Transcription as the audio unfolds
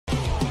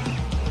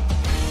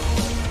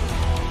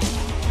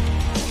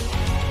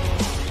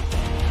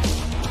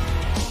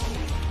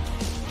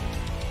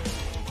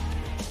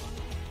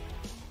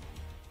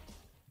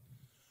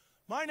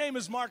My name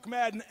is Mark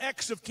Madden,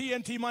 ex of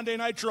TNT Monday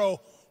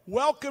Nitro.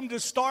 Welcome to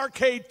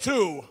Starrcast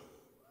II.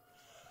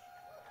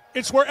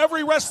 It's where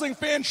every wrestling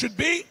fan should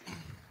be.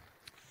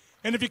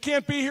 And if you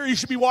can't be here, you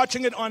should be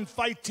watching it on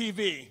Fight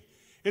TV.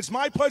 It's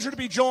my pleasure to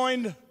be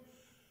joined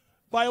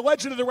by a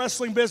legend of the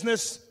wrestling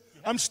business.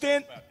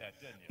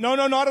 No,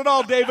 not at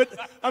all, David.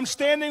 I'm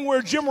standing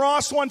where Jim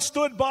Ross once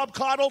stood, Bob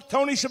Caudle,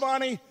 Tony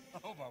Schiavone.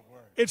 Oh, my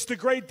word. It's the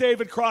great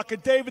David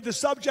Crockett. David, the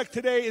subject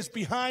today is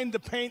Behind the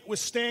Paint with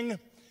Sting.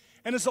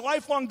 And as a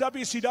lifelong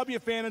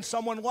WCW fan and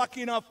someone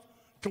lucky enough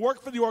to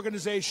work for the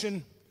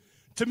organization,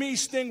 to me,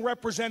 Sting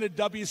represented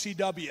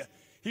WCW.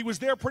 He was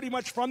there pretty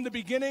much from the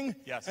beginning,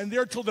 yes, and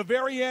there till the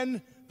very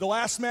end, the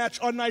last match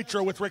on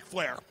Nitro with Ric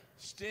Flair.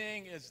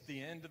 Sting is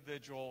the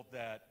individual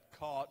that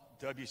caught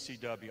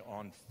WCW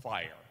on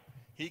fire.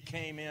 He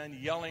came in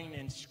yelling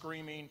and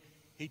screaming.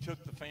 He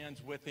took the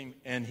fans with him,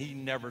 and he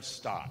never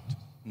stopped.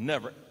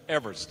 Never,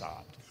 ever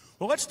stopped.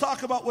 Well, let's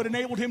talk about what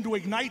enabled him to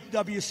ignite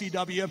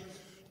WCW.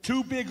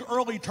 Two big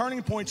early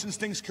turning points in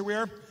Sting's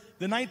career.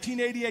 The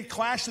 1988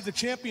 Clash of the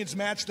Champions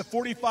match, the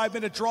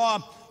 45-minute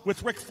draw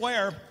with Ric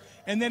Flair.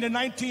 And then in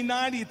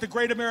 1990 at the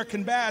Great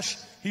American Bash,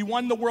 he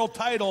won the world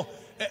title.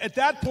 At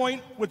that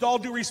point, with all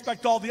due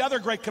respect to all the other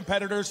great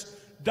competitors,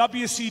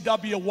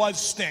 WCW was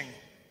Sting.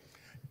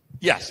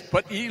 Yes,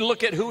 but you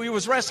look at who he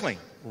was wrestling.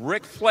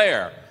 Ric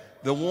Flair,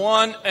 the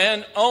one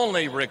and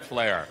only Ric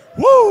Flair.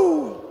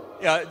 Woo!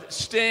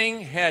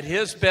 Sting had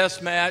his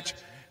best match,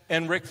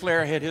 and Ric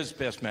Flair had his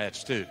best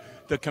match, too.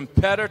 The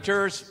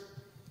competitors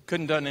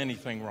couldn't have done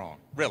anything wrong,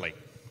 really.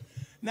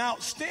 Now,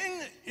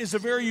 Sting is a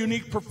very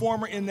unique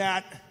performer in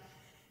that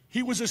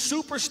he was a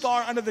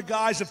superstar under the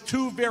guise of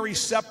two very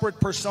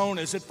separate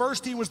personas. At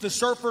first, he was the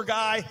surfer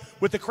guy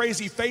with the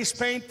crazy face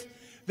paint.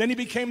 Then he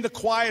became the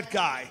quiet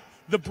guy,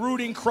 the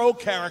brooding crow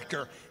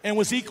character, and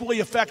was equally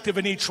effective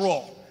in each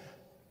role.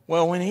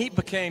 Well, when he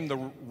became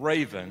the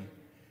Raven,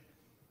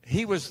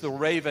 he was the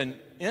Raven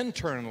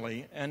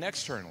internally and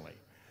externally.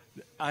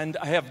 And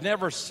I have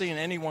never seen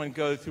anyone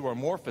go through a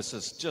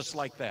morphosis just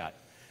like that.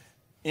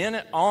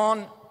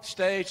 On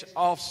stage,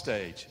 off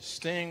stage,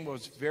 Sting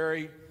was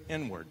very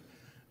inward.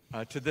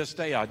 To this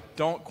day, I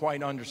don't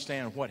quite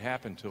understand what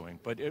happened to him,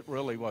 but it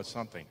really was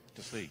something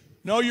to see.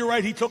 No, you're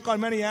right. He took on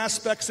many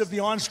aspects of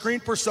the on-screen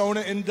persona,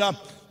 and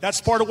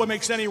that's part of what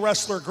makes any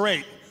wrestler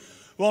great.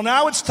 Well,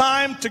 now it's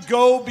time to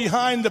go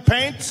behind the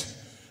paint.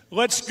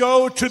 Let's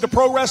go to the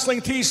Pro Wrestling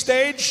Tees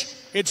stage.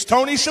 It's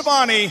Tony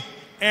Schiavone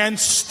and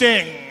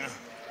Sting.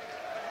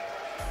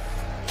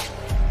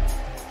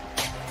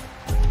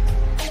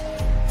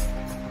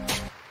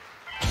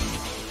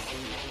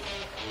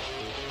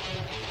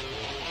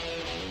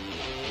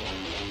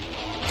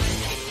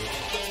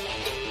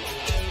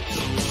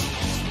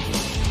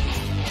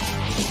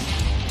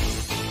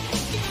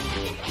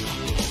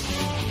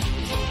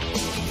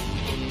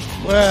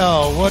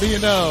 Well, what do you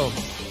know?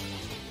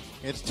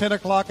 It's 10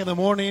 o'clock in the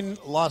morning,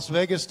 Las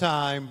Vegas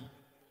time.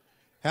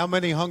 How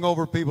many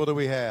hungover people do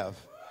we have?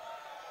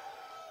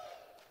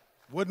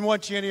 Wouldn't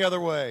want you any other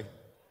way.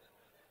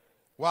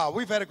 Wow,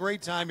 we've had a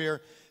great time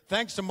here.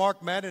 Thanks to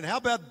Mark Madden. How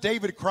about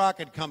David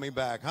Crockett coming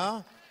back,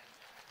 huh?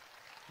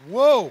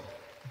 Whoa.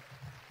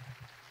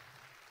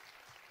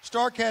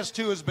 Starrcast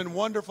II has been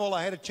wonderful.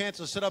 I had a chance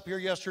to sit up here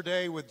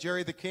yesterday with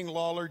Jerry the King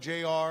Lawler,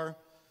 JR,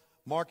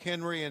 Mark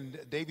Henry, and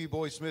Davey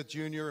Boy Smith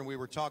Jr., and we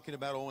were talking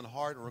about Owen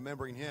Hart and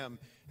remembering him.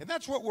 And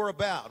that's what we're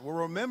about.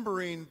 We're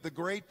remembering the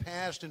great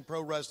past in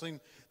pro wrestling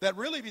that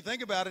really, if you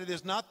think about it,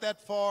 is not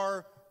that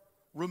far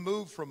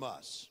removed from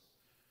us.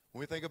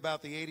 When we think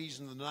about the 80s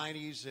and the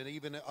 90s and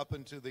even up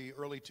into the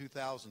early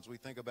 2000s, we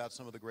think about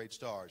some of the great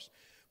stars.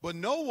 But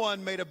no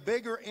one made a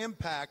bigger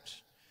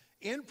impact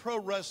in pro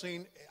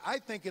wrestling, I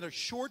think, in a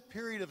short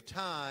period of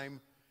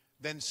time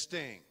than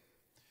Sting.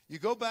 You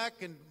go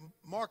back, and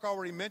Mark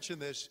already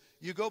mentioned this,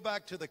 you go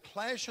back to the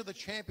Clash of the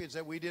Champions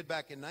that we did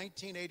back in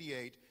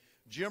 1988.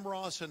 Jim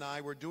Ross and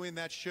I were doing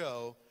that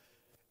show,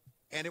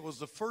 and it was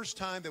the first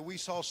time that we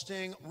saw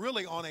Sting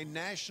really on a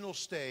national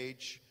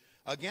stage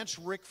against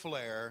Ric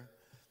Flair.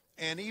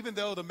 And even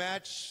though the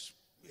match,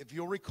 if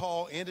you'll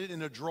recall, ended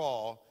in a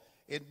draw,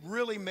 it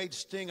really made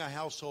Sting a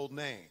household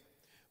name.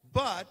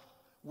 But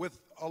with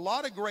a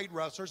lot of great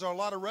wrestlers, or a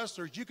lot of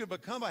wrestlers, you can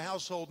become a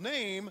household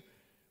name,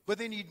 but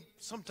then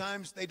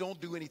sometimes they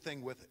don't do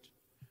anything with it.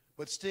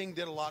 But Sting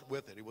did a lot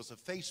with it. It was the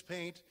face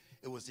paint.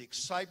 It was the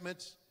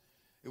excitement.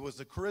 It was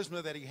the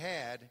charisma that he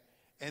had.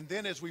 And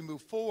then as we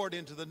move forward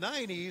into the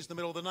 90s, the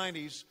middle of the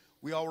 90s,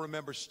 we all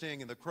remember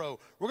Sting and the Crow.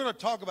 We're going to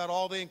talk about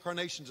all the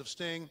incarnations of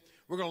Sting.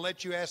 We're going to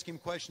let you ask him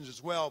questions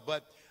as well.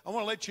 But I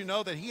want to let you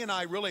know that he and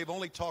I really have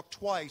only talked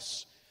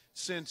twice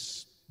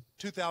since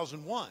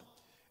 2001.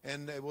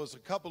 And it was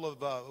it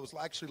was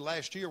actually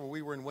last year when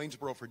we were in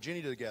Waynesboro,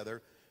 Virginia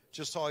together.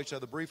 Just saw each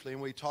other briefly,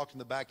 and we talked in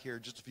the back here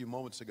just a few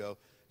moments ago,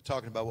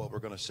 talking about what we're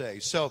going to say.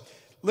 So,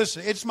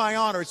 listen, it's my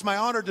honor. It's my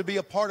honor to be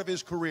a part of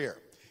his career.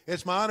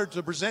 It's my honor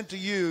to present to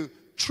you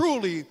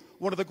truly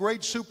one of the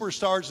great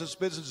superstars this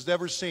business has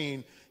ever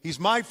seen. He's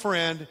my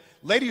friend.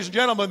 Ladies and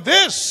gentlemen,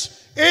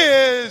 this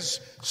is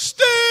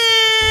Sting!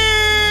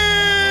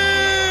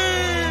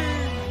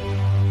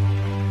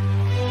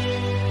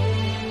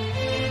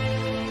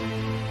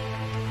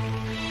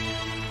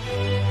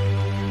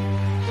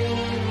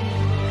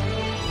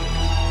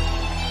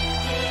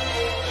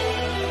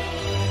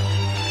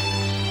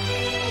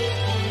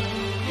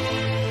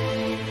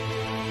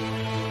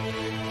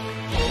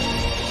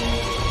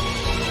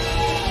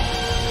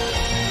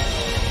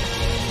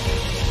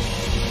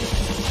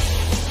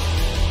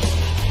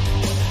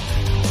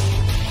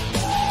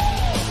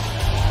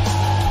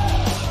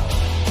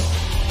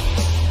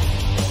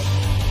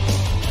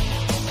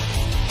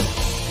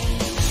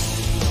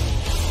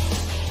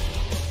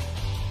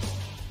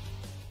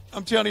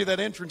 I'm telling you, that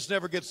entrance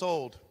never gets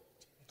old.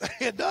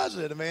 It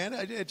doesn't, man.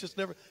 It just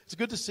never. It's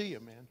good to see you,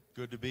 man.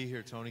 Good to be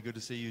here, Tony. Good to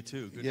see you,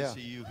 too. Good Yeah. to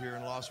see you here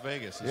in Las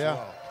Vegas as Yeah.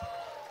 well.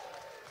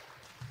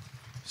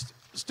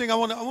 Sting, I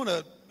want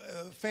to.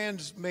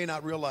 Fans may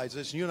not realize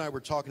this. You and I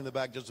were talking in the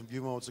back just a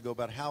few moments ago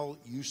about how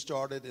you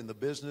started in the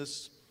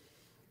business.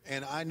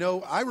 And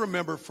I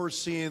remember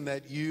first seeing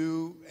that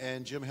you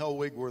and Jim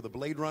Hellwig were the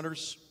Blade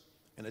Runners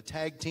and a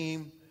tag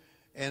team.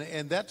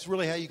 And that's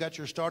really how you got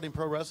your start in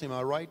pro wrestling. Am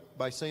I right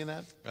by saying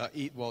that?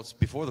 Well, it's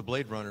before the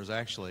Blade Runners,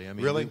 actually. I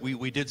mean, Really?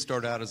 we did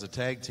start out as a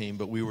tag team,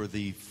 but we were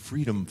the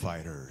Freedom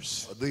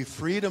Fighters. The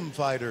Freedom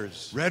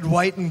Fighters. Red,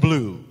 white, and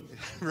blue.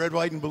 Red,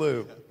 white, and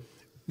blue.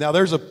 Now,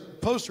 there's a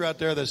poster out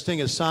there that Sting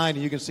has signed,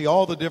 and you can see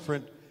all the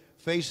different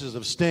faces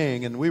of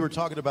Sting. And we were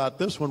talking about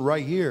this one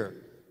right here.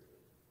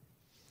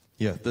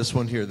 Yeah, this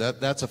one here.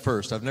 That's a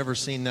first. I've never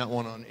seen that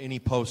one on any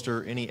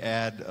poster, any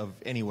ad of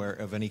anywhere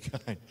of any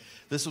kind.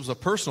 This was a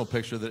personal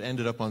picture that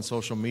ended up on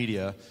social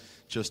media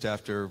just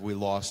after we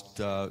lost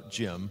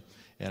Jim.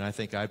 And I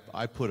think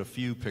I put a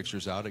few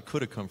pictures out. It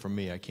could have come from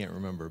me. I can't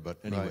remember. But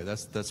anyway,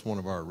 Right. that's one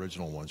of our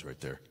original ones right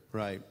there.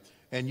 Right.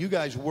 And you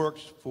guys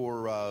worked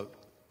for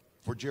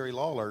Jerry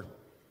Lawler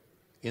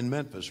in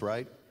Memphis,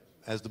 right?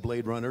 As the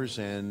Blade Runners.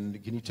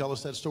 And can you tell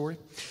us that story?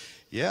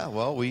 Yeah,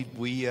 well, we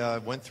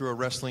went through a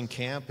wrestling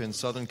camp in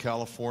Southern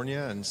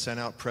California and sent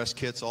out press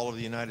kits all over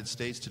the United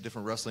States to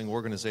different wrestling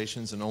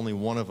organizations, and only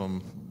one of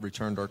them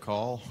returned our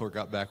call or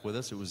got back with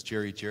us. It was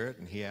Jerry Jarrett,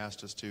 and he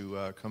asked us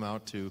to come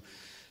out to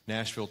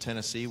Nashville,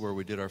 Tennessee, where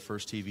we did our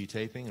first TV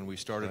taping, and we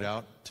started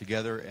out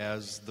together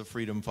as the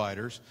Freedom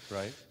Fighters.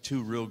 Right.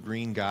 Two real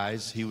green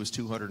guys. He was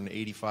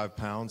 285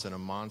 pounds and a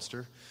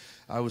monster.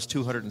 I was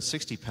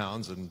 260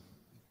 pounds and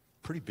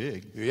pretty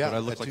big, Yeah, but I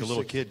looked at like a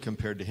little 260. kid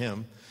compared to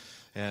him.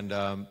 And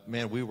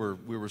man, we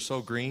were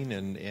so green,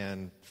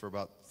 and for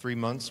about 3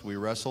 months we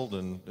wrestled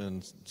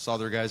and saw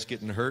other guys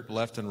getting hurt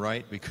left and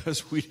right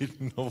because we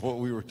didn't know what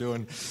we were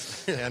doing.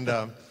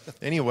 And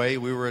anyway,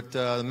 we were at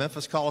the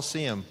Memphis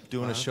Coliseum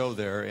doing a show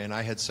there, and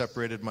I had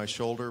separated my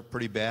shoulder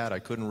pretty bad. I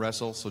couldn't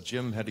wrestle, so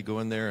Jim had to go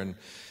in there, and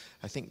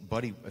I think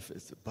Buddy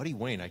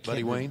Wayne.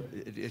 Buddy Wayne?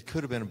 It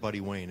could have been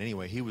Buddy Wayne.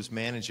 Anyway, he was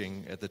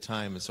managing at the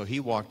time, and so he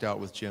walked out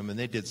with Jim, and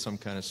they did some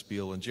kind of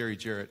spiel, and Jerry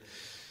Jarrett,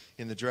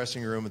 in the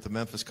dressing room at the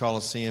Memphis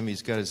Coliseum,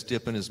 he's got his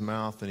dip in his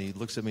mouth, and he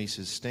looks at me, he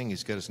says, Sting,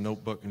 he's got his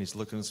notebook, and he's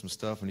looking at some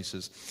stuff, and he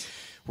says,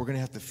 we're going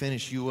to have to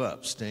finish you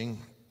up, Sting,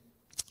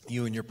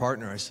 you and your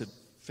partner. I said,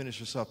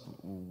 finish us up?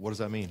 What does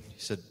that mean? He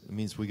said, it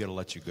means we got to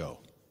let you go.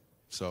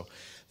 So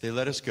they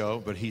let us go,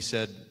 but he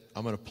said,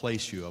 I'm going to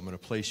place you. I'm going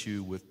to place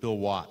you with Bill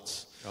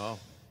Watts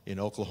in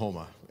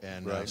Oklahoma.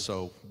 And Right.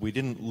 so we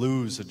didn't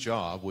lose a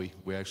job. We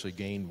actually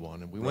gained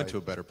one, and we went Right. to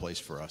a better place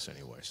for us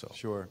anyway. So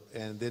Sure.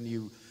 And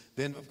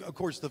then of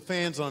course, the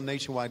fans on a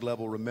nationwide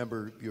level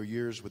remember your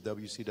years with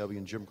WCW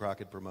and Jim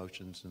Crockett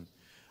Promotions. And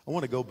I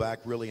want to go back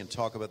really and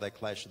talk about that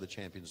Clash of the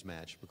Champions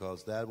match,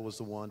 because that was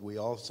the one we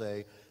all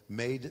say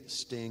made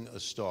Sting a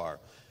star.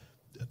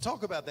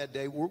 Talk about that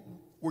day.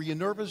 Were you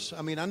nervous?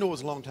 I mean, I know it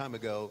was a long time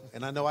ago,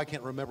 and I know I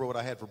can't remember what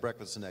I had for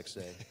breakfast the next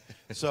day.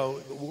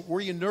 So were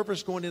you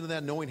nervous going into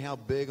that, knowing how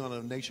big on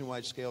a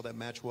nationwide scale that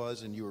match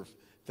was, and you were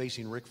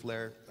facing Ric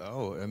Flair?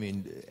 Oh, I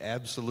mean,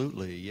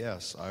 absolutely,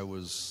 yes. I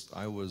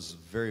was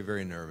very,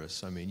 very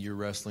nervous. I mean, you're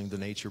wrestling the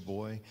Nature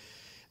Boy.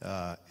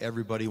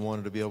 Everybody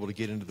wanted to be able to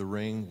get into the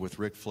ring with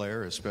Ric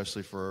Flair,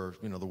 especially for,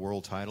 the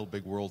world title,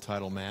 big world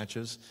title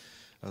matches.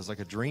 It was like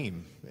a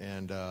dream.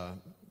 And,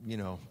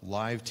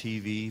 live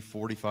TV,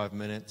 45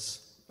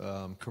 minutes,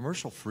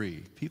 commercial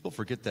free. People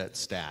forget that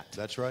stat.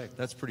 That's right.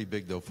 That's pretty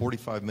big, though.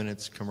 45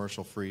 minutes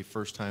commercial free,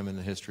 first time in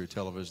the history of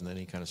television,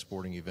 any kind of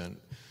sporting event.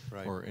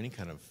 Right. Or any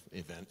kind of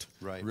event,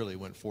 Right. really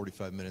went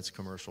 45 minutes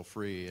commercial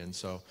free. And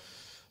so,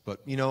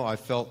 but, I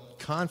felt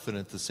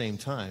confident at the same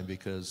time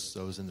because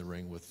I was in the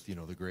ring with, the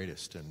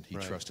greatest, and he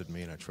Right. trusted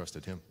me and I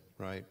trusted him.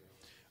 Right.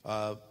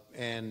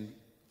 And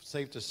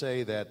safe to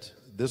say that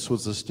this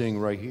was the Sting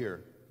right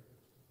here.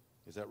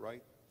 Is that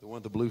right? The one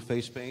with the blue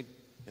face paint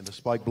and the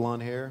spiked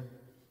blonde hair?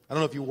 I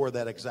don't know if you wore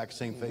that exact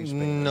same face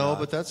paint. or No, not.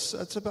 but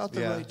that's about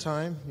the Yeah. right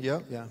time.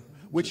 Yep. Yeah.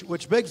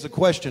 Which begs the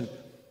question,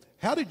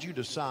 how did you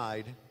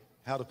decide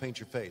how to paint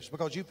your face?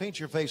 Because you paint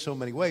your face so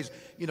many ways.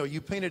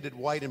 You painted it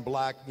white and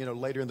black,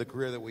 later in the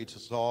career that we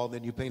saw,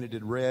 then you painted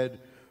it red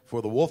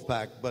for the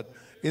Wolfpack. But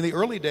in the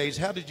early days,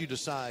 how did you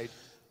decide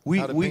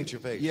how to paint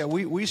your face? Yeah,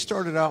 we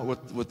started out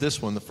with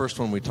this one, the first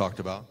one we talked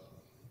about.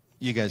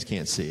 You guys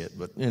can't see it,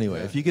 but anyway,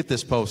 Yeah. if you get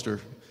this poster,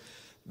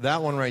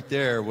 that one right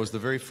there was the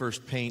very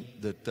first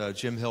paint that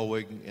Jim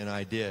Hellwig and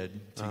I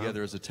did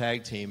together as a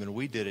tag team, and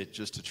we did it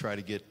just to try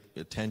to get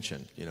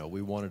attention.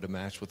 We wanted to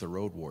match with the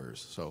Road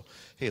Warriors. So,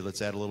 hey,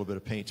 let's add a little bit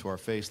of paint to our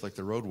face like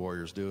the Road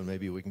Warriors do, and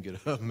maybe we can get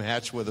a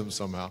match with them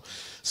somehow.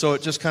 So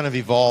it just kind of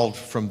evolved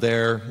from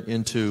there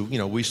into,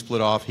 we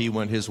split off. He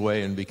went his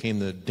way and became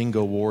the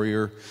Dingo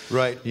Warrior,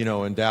 Right.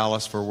 in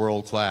Dallas for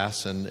world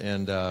class,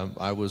 and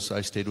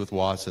I stayed with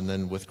Watts and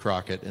then with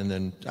Crockett, and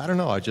then I don't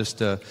know. I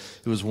just it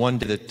was one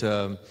day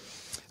that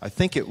I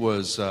think it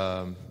was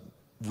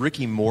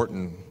Ricky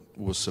Morton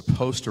was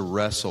supposed to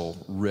wrestle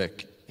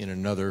Rick in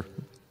another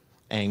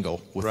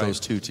angle with those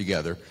two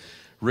together.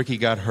 Ricky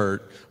got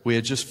hurt. We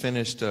had just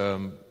finished.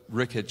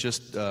 Rick had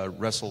just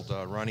wrestled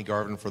Ronnie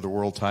Garvin for the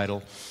world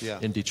title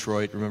in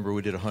Detroit. Remember,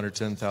 we did a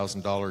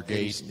 $110,000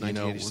 gate. You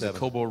know, was it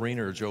Cobo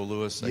Arena or Joe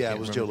Louis? Yeah, it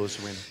was Joe Louis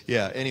Arena.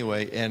 Yeah.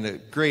 Anyway, and a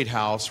great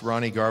house.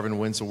 Ronnie Garvin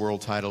wins the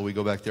world title. We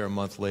go back there a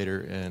month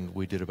later, and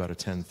we did about a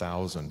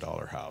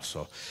 $10,000 house.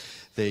 So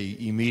they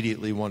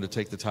immediately wanted to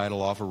take the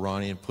title off of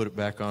Ronnie and put it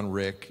back on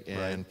Rick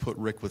and put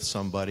Rick with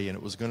somebody, and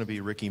it was going to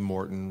be Ricky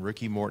Morton.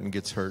 Ricky Morton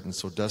gets hurt, and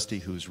so Dusty,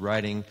 who's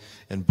writing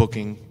and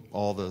booking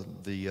all the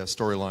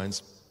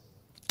storylines,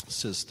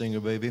 says,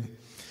 Stinger, baby,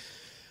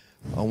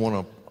 I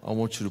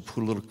want you to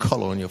put a little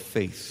color on your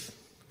face.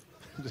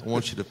 I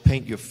want you to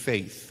paint your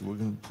face. We're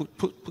going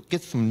to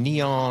get some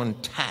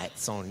neon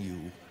tights on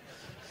you.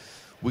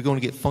 We're going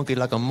to get funky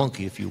like a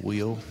monkey, if you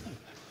will.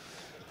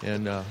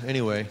 And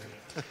anyway,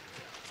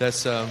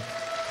 that's where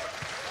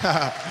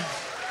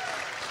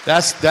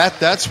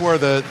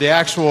the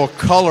actual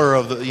color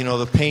of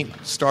the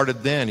paint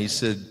started. Then he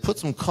said, put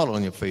some color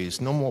on your face.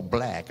 No more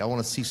black. I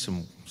want to see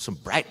some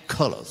bright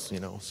colors.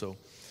 So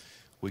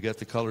we got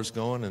the colors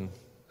going, and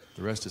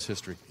the rest is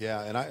history.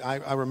 Yeah, and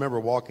I remember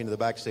walking to the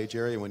backstage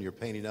area when you're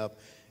painting up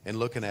and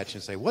looking at you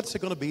and say, what's it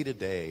going to be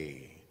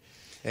today?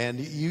 And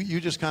you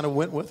just kind of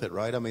went with it,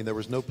 right? I mean, there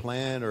was no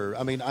plan,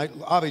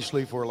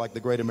 obviously for like the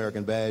Great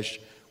American Bash,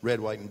 red,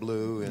 white, and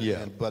blue.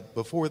 But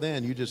before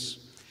then, you just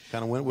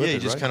kind of went with it, Yeah,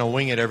 you just right? kind of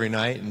wing it every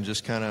night and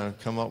just kind of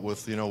come up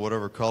with,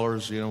 whatever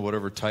colors,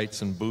 whatever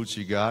tights and boots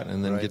you got,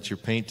 and then get your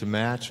paint to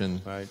match. And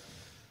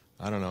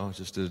I don't know,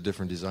 just did a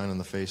different design on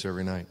the face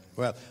every night.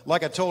 Well,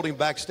 like I told him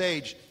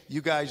backstage, you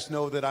guys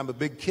know that I'm a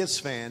big Kiss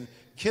fan.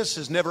 Kiss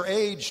has never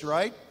aged,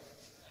 right?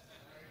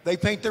 They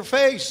paint their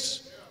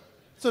face.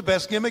 It's the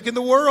best gimmick in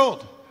the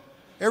world.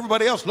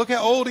 Everybody else, look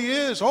how old he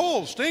is.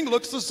 Oh, Sting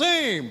looks the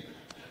same.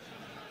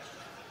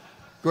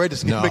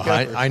 Greatest gimmick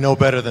ever. I know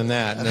better than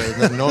that.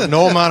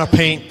 No amount of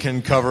paint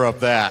can cover up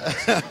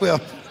that.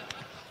 Well,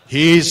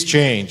 he's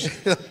changed.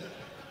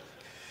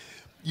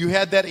 You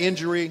had that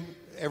injury.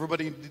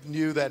 Everybody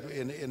knew that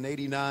in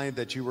 '89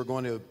 that you were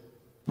going to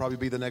probably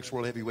be the next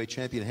world heavyweight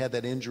champion. Had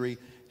that injury.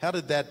 How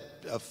did that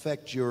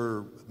affect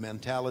your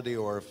mentality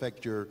or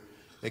affect your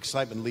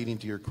excitement leading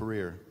to your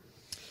career?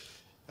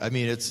 I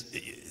mean,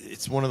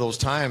 it's one of those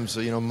times.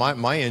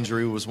 My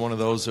injury was one of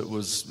those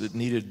that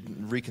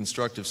needed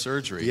reconstructive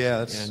surgery.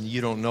 Yeah, and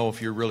you don't know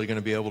if you're really going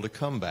to be able to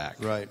come back.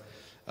 Right.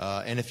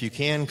 And if you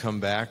can come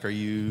back, is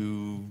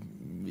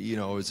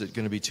it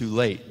going to be too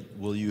late?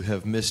 Will you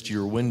have missed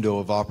your window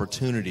of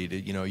opportunity?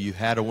 You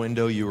had a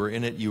window, you were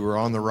in it, you were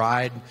on the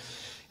ride.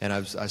 And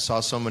I saw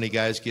so many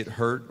guys get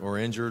hurt or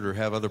injured or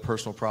have other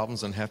personal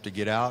problems and have to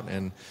get out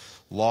and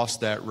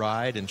lost that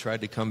ride and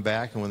tried to come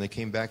back. And when they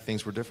came back,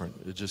 things were different.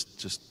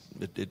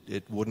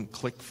 It wouldn't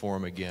click for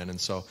them again.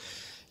 And so,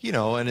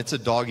 and it's a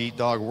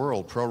dog-eat-dog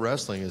world. Pro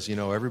wrestling is,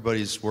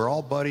 we're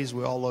all buddies,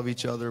 we all love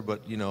each other,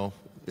 but,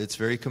 it's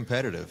very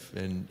competitive,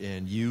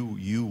 and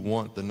you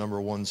want the number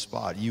one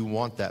spot. You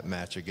want that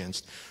match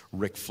against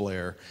Ric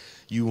Flair.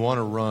 You want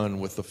to run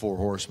with the Four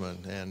Horsemen,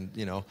 and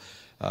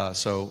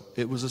so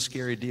it was a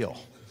scary deal.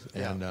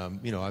 Yeah.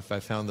 And I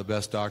found the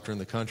best doctor in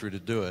the country to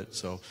do it.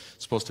 So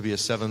it's supposed to be a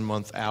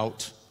 7-month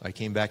out. I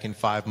came back in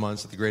 5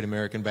 months at the Great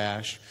American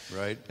Bash,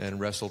 and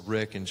wrestled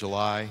Rick in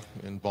July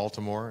in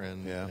Baltimore,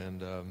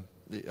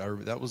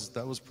 that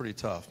was pretty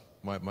tough.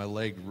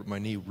 My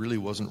knee really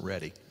wasn't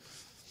ready.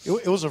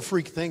 It was a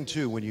freak thing,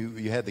 too, when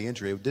you had the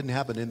injury. It didn't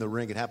happen in the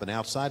ring. It happened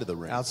outside of the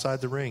ring.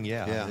 Outside the ring,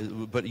 yeah.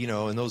 But,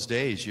 in those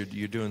days,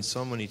 you're doing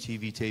so many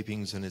TV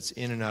tapings, and it's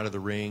in and out of the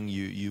ring.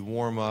 You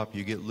warm up,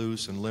 you get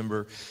loose and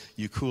limber,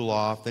 you cool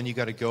off, then you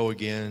got to go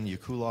again. You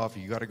cool off,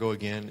 you got to go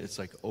again. It's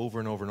like over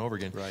and over and over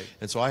again. Right.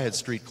 And so I had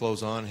street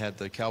clothes on, had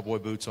the cowboy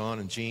boots on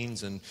and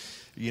jeans, and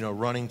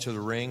running to the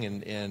ring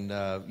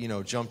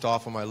and jumped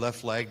off on my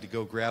left leg to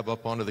go grab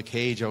up onto the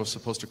cage. I was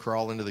supposed to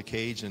crawl into the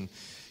cage and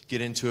get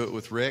into it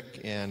with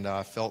Rick, and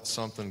I felt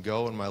something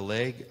go in my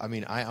leg. I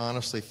mean, I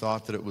honestly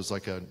thought that it was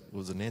like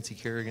was it Nancy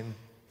Kerrigan,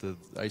 the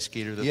ice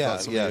skater that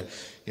thought somebody,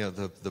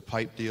 the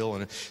pipe deal,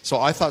 and so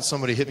I thought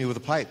somebody hit me with a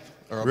pipe.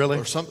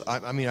 Or something.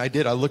 I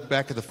did. I looked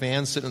back at the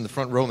fans sitting in the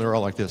front row, and they were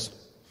all like this.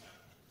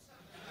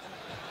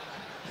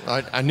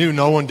 I knew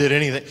no one did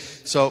anything.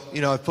 So,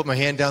 I put my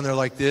hand down there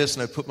like this,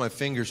 and I put my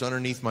fingers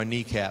underneath my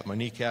kneecap. My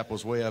kneecap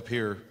was way up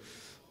here,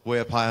 way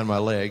up high on my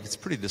leg. It's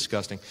pretty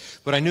disgusting.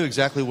 But I knew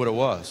exactly what it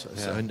was.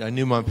 Yeah. I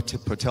knew my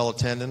patella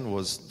tendon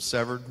was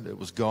severed. It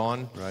was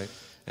gone. Right.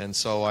 And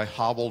so I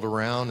hobbled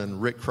around,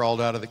 and Rick crawled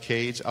out of the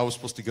cage. I was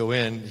supposed to go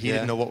in. He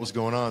didn't know what was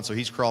going on, so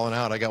he's crawling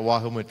out. I got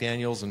Wahoo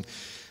McDaniels, and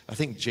I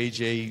think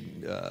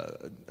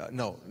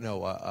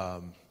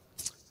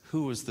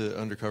who was the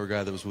undercover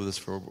guy that was with us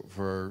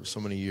for so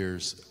many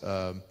years?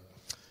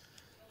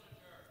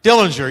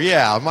 Dillinger,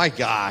 yeah, my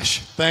gosh.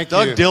 Thank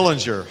Doug you.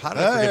 Dillinger. How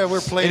did I forget? Yeah, we're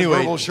playing anyway,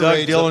 verbal Doug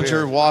charades up Dillinger,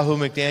 here. Wahoo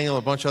McDaniel,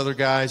 a bunch of other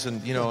guys,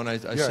 and I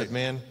said,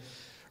 man,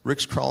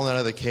 Rick's crawling out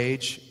of the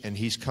cage, and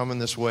he's coming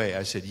this way.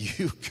 I said,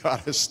 you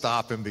got to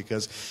stop him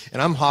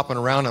and I'm hopping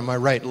around on my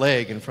right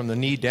leg, and from the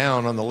knee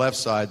down on the left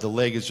side, the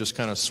leg is just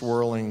kind of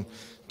swirling,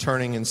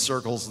 turning in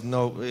circles.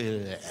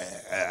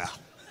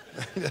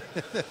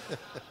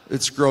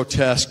 It's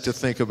grotesque to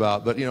think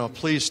about, but,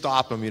 please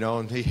stop him,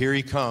 and here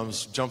he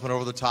comes, jumping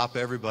over the top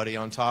of everybody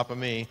on top of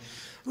me.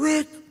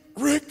 Rick,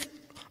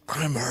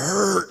 I'm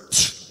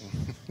hurt.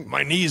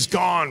 My knee's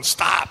gone.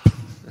 Stop.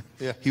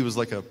 Yeah. He was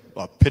like a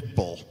pit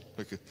bull.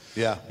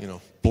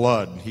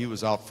 Blood. He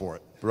was out for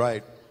it.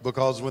 Right.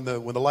 Because when the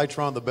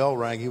Lightron, the bell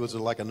rang, he was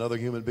like another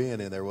human being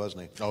in there,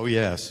 wasn't he? Oh,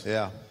 yes.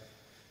 Yeah.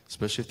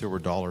 Especially if there were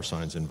dollar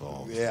signs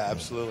involved. Yeah,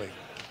 absolutely.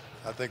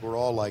 I think we're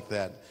all like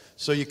that.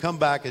 So you come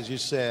back, as you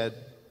said,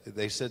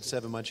 they said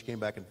 7 months, you came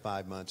back in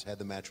 5 months, had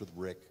the match with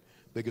Rick.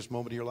 Biggest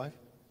moment of your life?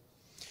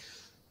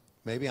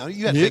 Maybe.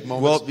 You had big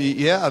moments. Well,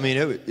 yeah,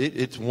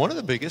 it's one of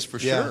the biggest for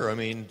Yeah. sure.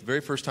 Very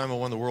first time I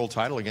won the world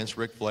title against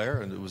Ric Flair,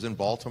 and it was in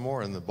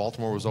Baltimore, and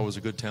Baltimore was always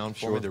a good town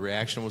for me. The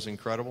reaction was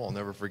incredible. I'll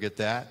never forget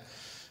that.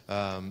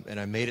 And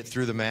I made it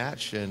through the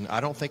match, and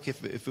I don't think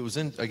if it was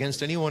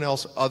against anyone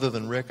else other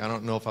than Rick, I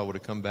don't know if I would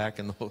have come back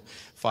in the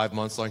 5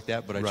 months like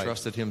that, but I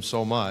trusted him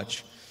so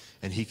much,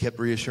 and he kept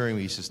reassuring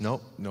me. He says,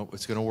 nope,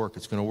 it's going to work.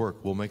 It's going to work.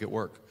 We'll make it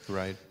work.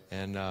 Right.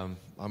 And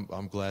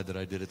I'm glad that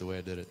I did it the way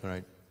I did it.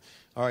 Right.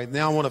 All right,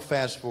 now I want to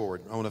fast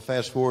forward. I want to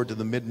fast forward to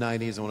the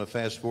mid-'90s. I want to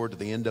fast forward to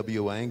the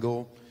NWO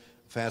angle.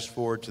 Fast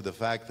forward to the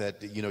fact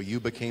that, you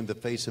became the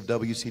face of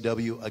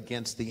WCW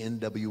against the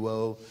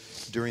NWO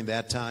during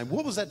that time.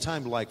 What was that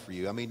time like for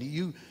you?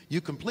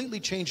 You completely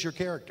changed your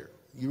character.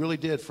 You really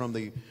did, from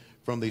the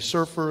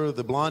surfer,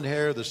 the blonde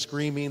hair, the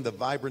screaming, the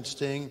vibrant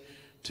Sting,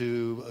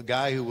 to a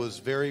guy who was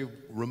very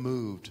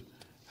removed.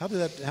 How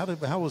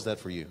was that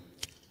for you?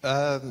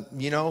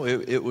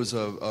 It was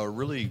a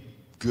really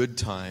good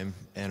time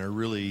and a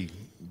really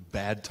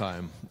bad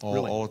time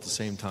all at the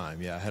same time.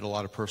 Yeah, I had a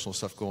lot of personal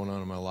stuff going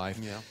on in my life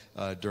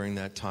during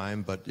that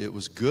time, but it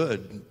was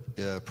good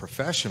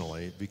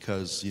professionally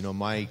because,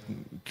 my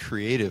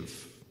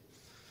creative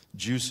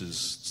juices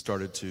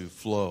started to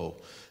flow,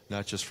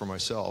 not just for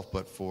myself,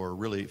 but for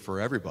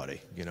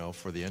everybody,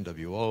 for the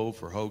NWO,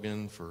 for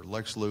Hogan, for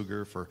Lex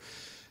Luger, for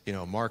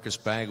Marcus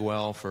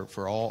Bagwell,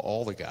 for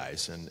all the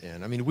guys.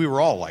 And we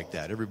were all like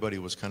that. Everybody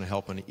was kind of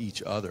helping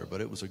each other,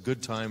 but it was a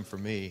good time for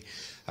me.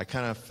 I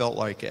kind of felt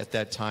like at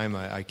that time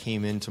I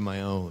came into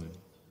my own.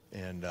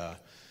 And,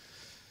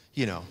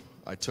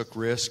 I took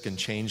risk and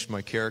changed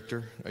my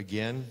character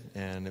again.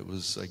 And it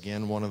was,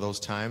 again, one of those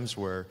times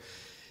where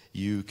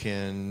you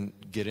can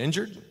get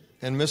injured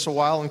and miss a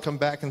while and come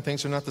back and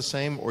things are not the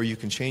same, or you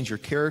can change your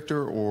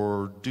character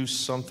or do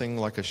something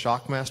like a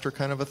Shockmaster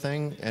kind of a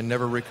thing and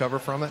never recover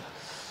from it.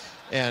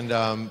 And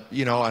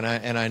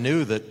I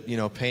knew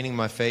that painting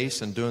my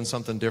face and doing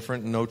something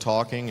different, and no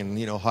talking,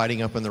 and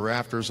hiding up in the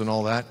rafters and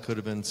all that could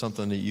have been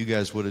something that you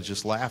guys would have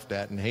just laughed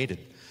at and hated.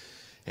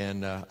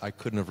 And I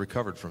couldn't have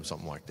recovered from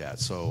something like that.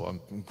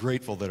 So I'm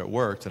grateful that it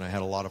worked, and I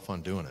had a lot of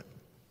fun doing it.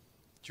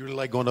 Did you really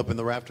like going up in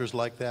the rafters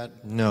like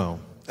that?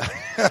 No,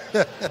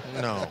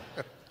 no.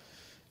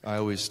 I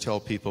always tell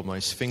people my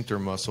sphincter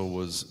muscle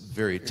was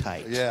very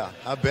tight. Yeah,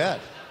 I bet.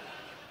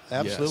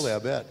 Absolutely, Yes.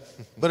 I bet.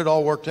 But it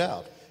all worked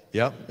out.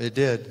 Yep, it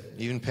did.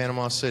 Even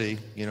Panama City,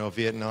 a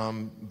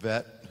Vietnam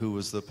vet who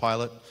was the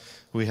pilot,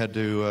 we had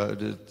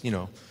to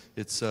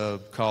it's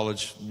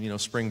college,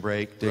 spring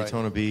break,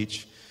 Daytona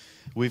Beach.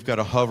 We've got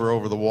to hover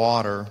over the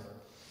water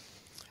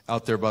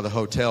out there by the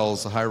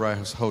hotels, the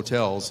high-rise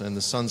hotels, and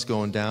the sun's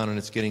going down and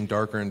it's getting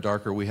darker and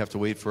darker. We have to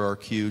wait for our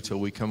cue till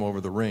we come over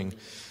the ring.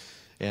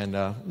 And,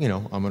 I'm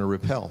going to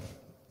rappel.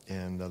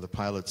 And the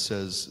pilot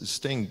says,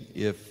 Sting,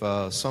 if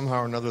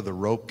somehow or another the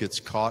rope gets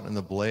caught in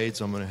the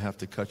blades, I'm going to have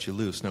to cut you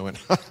loose. And I went,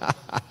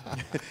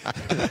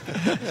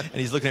 and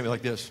he's looking at me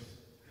like this.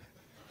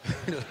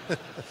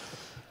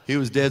 He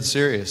was dead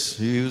serious.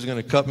 He was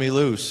going to cut me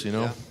loose,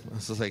 Yeah. I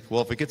was like,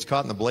 well, if it gets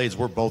caught in the blades,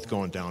 we're both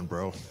going down,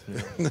 bro.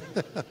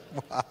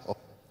 Wow.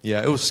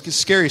 Yeah, it was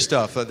scary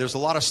stuff. There's a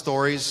lot of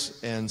stories,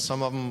 and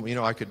some of them,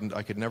 I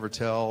could never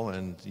tell.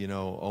 And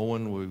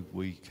Owen,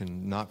 we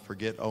can not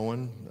forget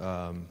Owen.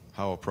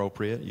 How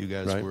appropriate you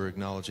guys were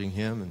acknowledging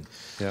him, and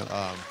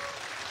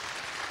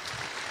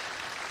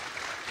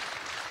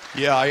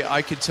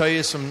I could tell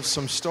you some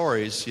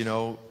stories.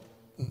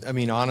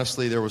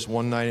 Honestly, there was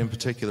one night in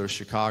particular,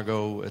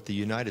 Chicago at the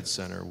United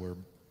Center, where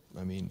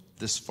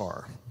this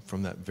far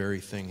from that very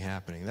thing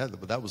happening.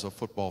 That was a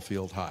football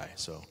field high.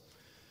 So.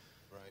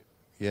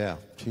 Yeah,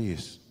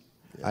 geez.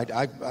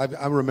 Yeah.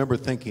 I remember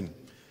thinking,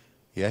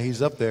 yeah,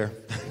 he's up there.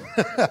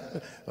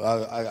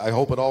 I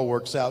hope it all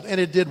works out. And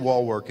it did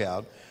all work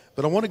out.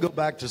 But I want to go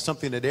back to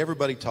something that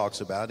everybody talks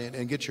about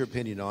and get your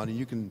opinion on. And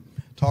you can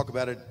talk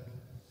about it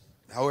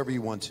however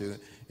you want to.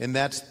 And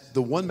that's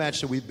the one match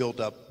that we built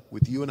up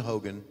with you and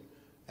Hogan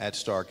at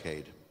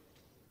Starrcade.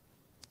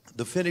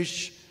 The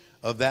finish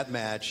of that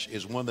match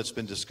is one that's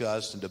been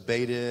discussed and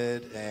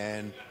debated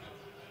and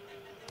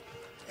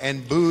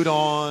booed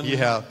on.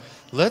 Yeah.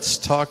 Let's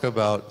talk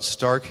about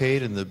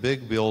Starrcade and the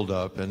big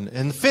build-up and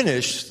the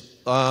finish.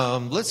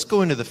 Let's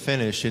go into the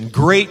finish in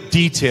great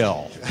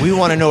detail. We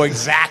want to know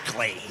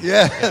exactly.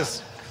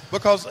 Yes.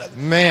 Because,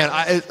 Man,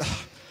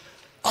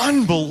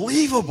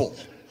 unbelievable.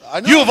 I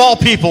know. You of all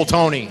people,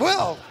 Tony.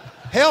 well,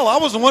 hell, I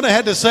was the one that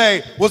had to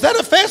say, was that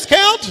a fast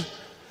count?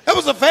 That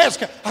was a fast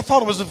count. I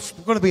thought it was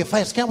going to be a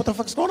fast count. What the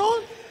fuck's going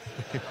on?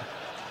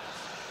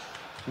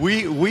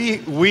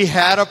 We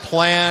had a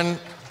plan.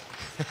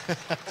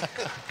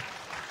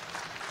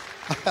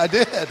 I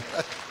did.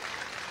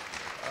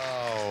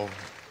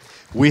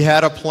 We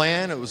had a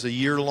plan. It was a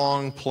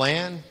year-long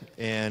plan,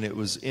 and it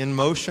was in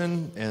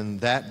motion. And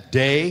that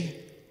day,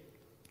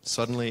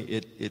 suddenly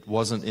it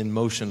wasn't in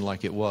motion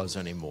like it was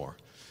anymore.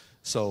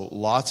 So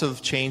lots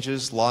of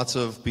changes, lots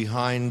of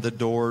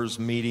behind-the-doors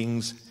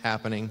meetings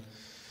happening.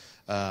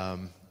 I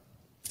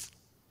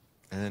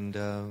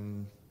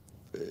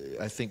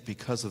think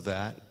because of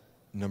that,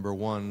 number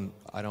one,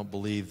 I don't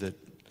believe that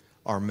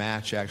our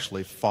match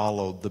actually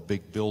followed the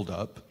big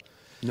build-up.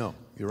 No,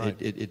 you're right.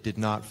 It did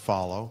not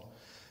follow.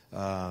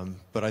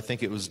 But I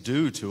think it was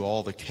due to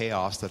all the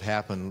chaos that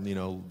happened,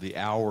 the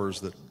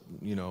hours that,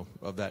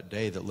 of that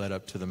day that led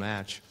up to the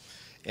match.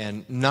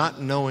 And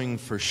not knowing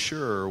for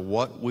sure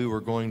what we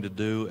were going to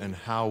do and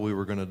how we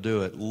were going to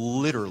do it,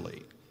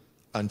 literally,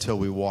 until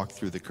we walked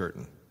through the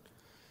curtain.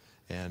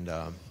 And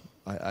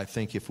I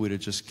think if we'd have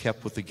just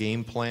kept with the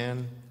game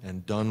plan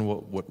and done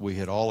what we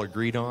had all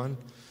agreed on,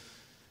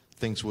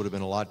 things would have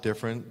been a lot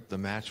different. The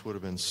match would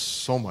have been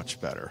so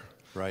much better.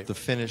 Right. The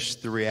finish,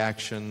 the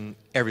reaction,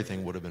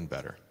 everything would have been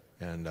better.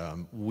 And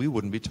we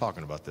wouldn't be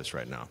talking about this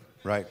right now.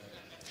 Right.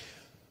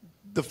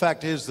 The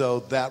fact is,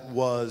 though, that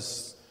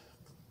was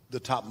the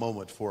top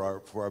moment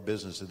for our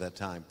business at that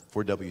time,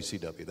 for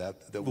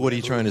WCW. What are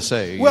you trying to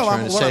say? Are you Well,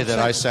 trying to what say I'm that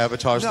saying- I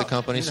sabotaged the No,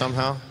 company no.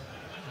 somehow?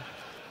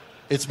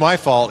 It's my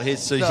fault.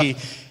 It's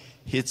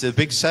a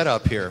big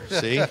setup here,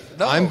 see?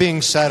 No. I'm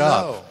being set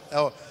up.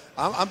 No.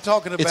 I'm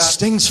talking about... It's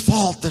Sting's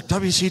fault that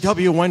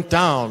WCW went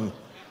down.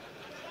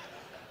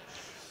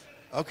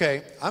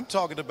 Okay, I'm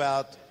talking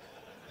about...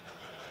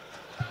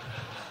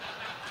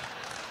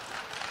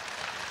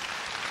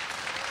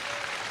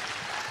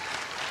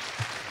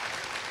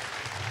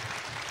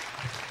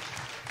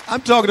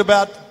 I'm talking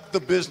about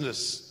the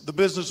business. The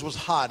business was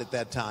hot at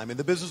that time, and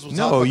the business was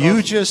hot No, because-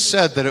 you just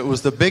said that it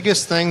was the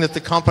biggest thing that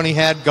the company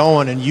had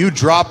going, and you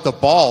dropped the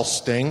ball,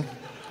 Sting.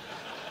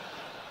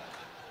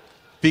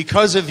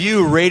 Because of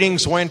you,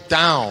 ratings went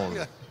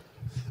down.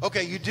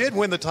 Okay, you did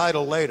win the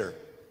title later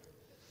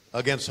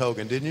against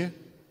Hogan, didn't you?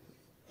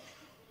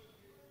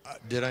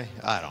 Did I?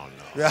 I don't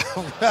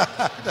know.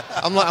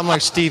 I'm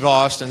like Steve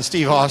Austin.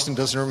 Steve Austin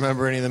doesn't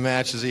remember any of the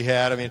matches he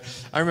had. I mean,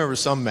 I remember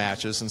some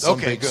matches and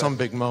Okay, good. some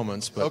big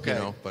moments, but Okay.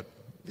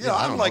 Yeah,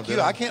 I I'm don't like know, you.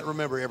 did I can't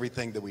remember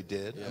everything that we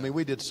did. I mean,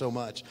 we did so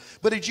much.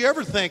 But did you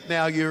ever think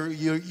now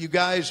you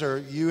guys are,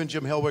 you and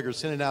Jim Hellwig are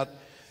sending out,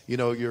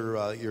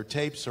 your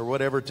tapes or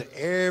whatever to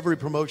every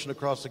promotion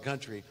across the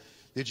country.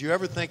 Did you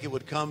ever think it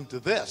would come to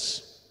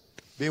this,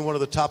 being one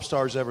of the top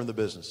stars ever in the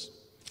business?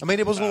 I mean,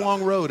 it was a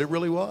long road. It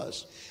really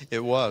was.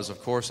 It was.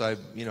 Of course, I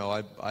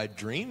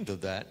dreamed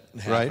of that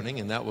happening,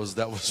 and that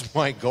was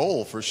my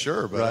goal for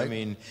sure. But Right. I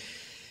mean,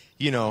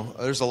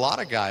 there's a lot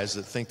of guys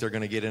that think they're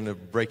going to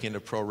break into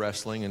pro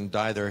wrestling and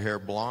dye their hair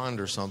blonde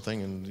or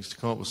something, and just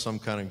come up with some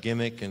kind of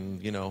gimmick,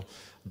 and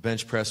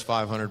bench press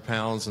 500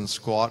 pounds and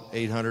squat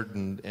 800,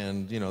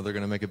 and they're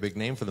going to make a big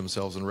name for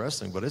themselves in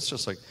wrestling. But it's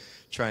just like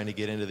trying to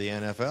get into the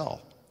NFL.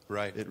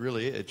 Right.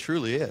 It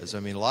truly is. I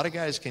mean, a lot of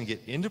guys can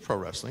get into pro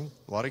wrestling.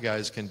 A lot of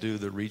guys can do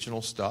the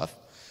regional stuff.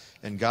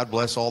 And God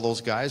bless all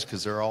those guys,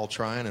 because they're all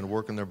trying and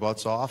working their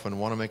butts off and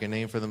want to make a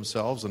name for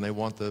themselves, and they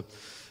want the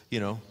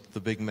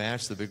big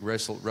match, the big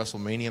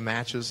WrestleMania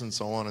matches, and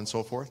so on and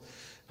so forth.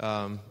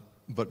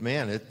 But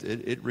man,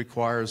 it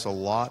requires a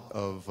lot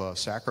of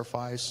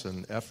sacrifice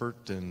and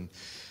effort, and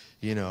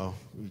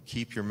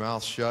keep your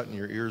mouth shut and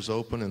your ears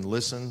open and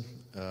listen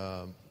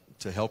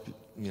to help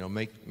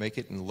make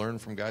it, and learn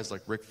from guys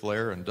like Ric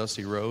Flair and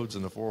Dusty Rhodes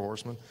and the Four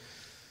Horsemen.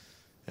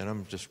 And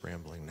I'm just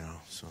rambling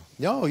now. So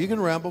No, you can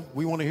ramble.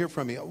 We want to hear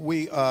from you.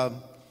 He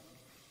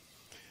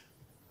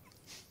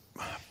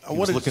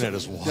was looking at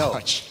his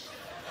watch.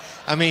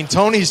 I mean,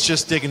 Tony's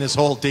just digging his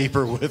hole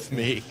deeper with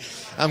me.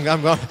 I'm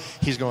going.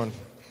 He's going.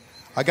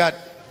 I got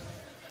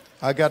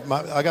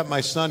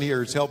my son here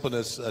who's helping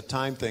us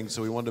time things,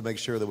 so we wanted to make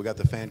sure that we got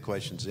the fan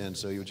questions in.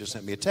 So he just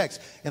sent me a text,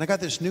 and I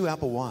got this new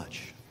Apple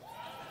Watch.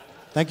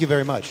 Thank you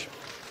very much.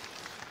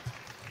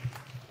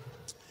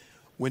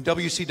 When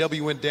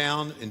WCW went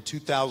down in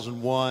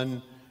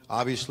 2001,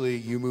 obviously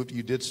you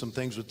did some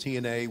things with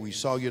TNA. We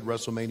saw you at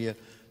WrestleMania.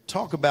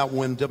 Talk about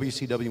when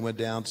WCW went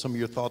down, some of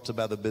your thoughts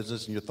about the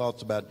business and your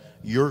thoughts about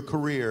your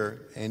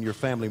career and your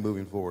family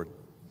moving forward.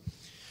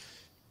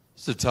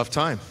 It's a tough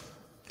time.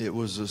 It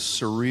was a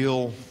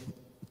surreal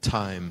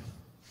time.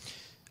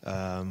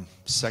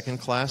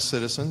 Second-class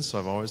citizens,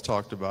 I've always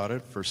talked about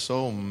it for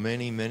so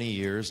many, many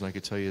years, and I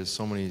could tell you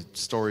so many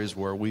stories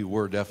where we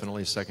were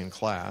definitely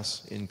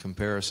second-class in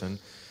comparison.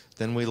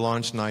 Then we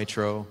launched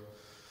Nitro.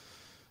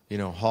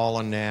 Hall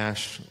and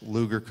Nash,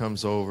 Luger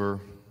comes over,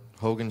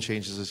 Hogan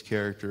changes his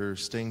character,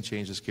 Sting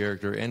changes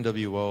character,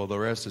 NWO, the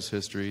rest is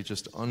history.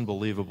 Just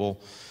unbelievable.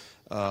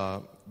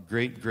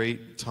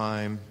 Great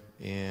time.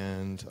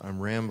 And I'm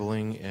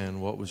rambling.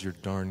 And what was your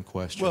darn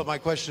question? Well, my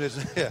question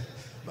is,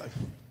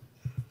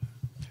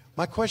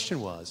 my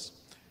question was,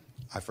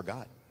 I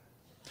forgot.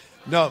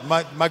 No,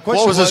 my question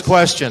what was his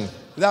question?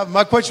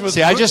 My question was.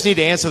 See, I just need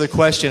to answer the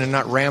question and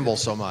not ramble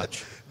so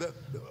much.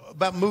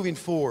 About moving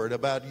forward,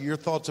 about your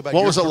thoughts about what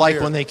your was it career. like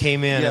when they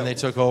came in and they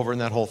took over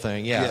and that whole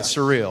thing? Yeah, it's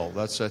surreal.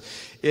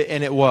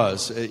 And it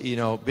was,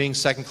 being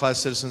second-class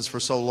citizens for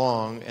so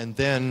long, and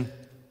then,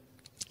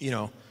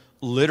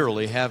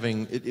 literally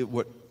having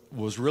what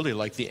was really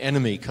like the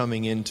enemy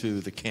coming into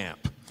the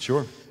camp.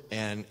 Sure.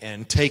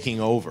 And taking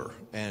over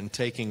and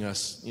taking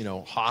us,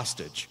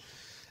 hostage.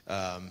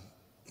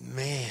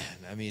 Man,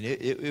 I mean,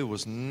 it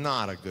was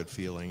not a good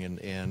feeling,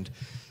 and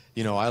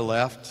I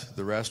left.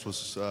 The rest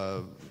was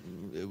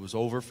it was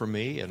over for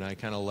me, and I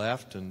kind of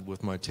left, and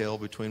with my tail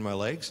between my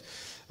legs.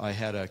 I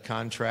had a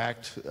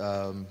contract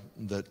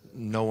that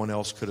no one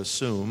else could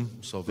assume,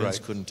 so Vince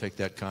couldn't take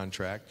that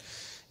contract.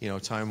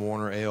 Time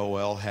Warner,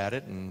 AOL had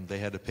it, and they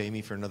had to pay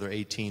me for another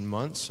 18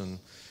 months, and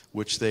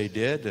which they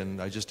did,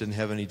 and I just didn't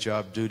have any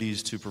job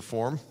duties to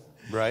perform.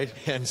 Right.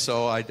 And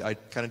so I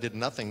kind of did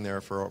nothing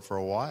there for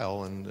a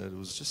while, and it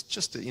was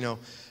just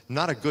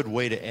not a good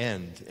way to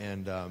end.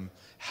 And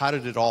how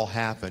did it all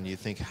happen? You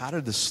think, how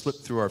did this slip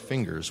through our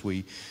fingers?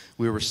 We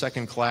were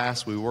second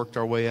class, we worked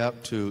our way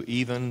up to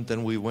even,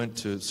 then we went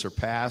to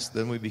surpass,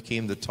 then we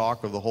became the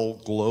talk of the whole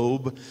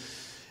globe,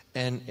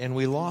 and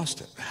we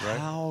lost it. Right.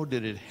 How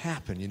did it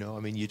happen?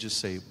 You just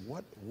say,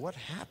 what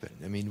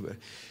happened?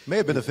 May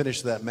have been the finish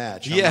of that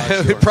match. Yeah,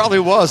 sure. It probably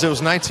was. It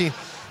was It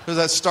was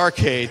that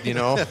Starrcade,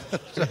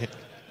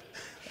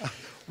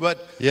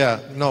 But yeah,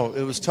 no,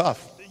 it was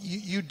tough.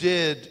 You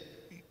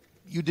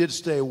did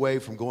stay away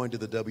from going to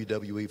the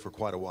WWE for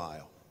quite a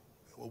while.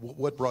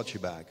 What brought you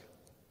back?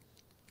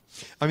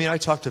 I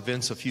talked to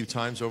Vince a few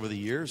times over the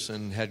years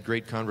and had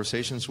great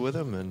conversations with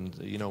him. And,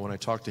 when I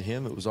talked to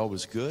him, it was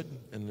always good.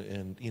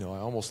 And I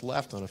almost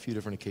left on a few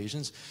different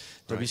occasions.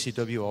 Right.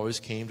 WCW always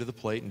came to the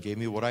plate and gave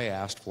me what I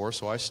asked for,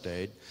 so I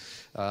stayed.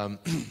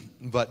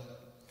 But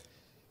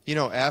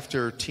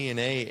after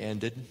TNA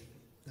ended,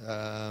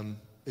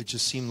 it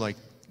just seemed like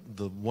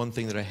the one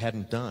thing that I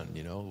hadn't done,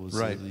 was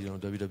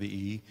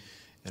WWE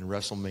and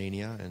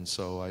WrestleMania, and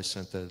so I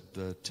sent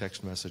the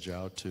text message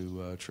out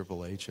to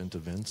Triple H and to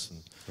Vince,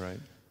 and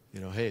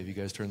hey, have you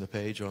guys turned the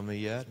page on me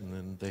yet? And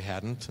then they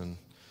hadn't, and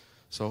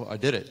so I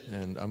did it,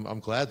 and I'm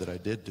glad that I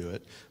did do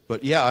it.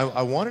 But yeah,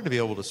 I wanted to be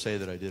able to say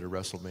that I did a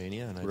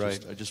WrestleMania, and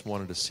I just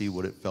wanted to see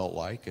what it felt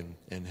like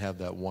and have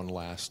that one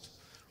last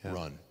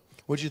run.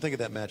 What did you think of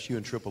that match, you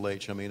and Triple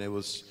H? It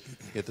was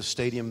at the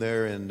stadium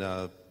there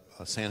in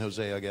San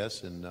Jose, I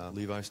guess, in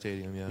Levi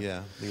Stadium.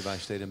 Yeah, Levi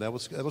Stadium. That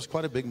was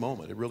quite a big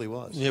moment. It really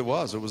was. It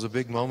was. It was a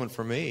big moment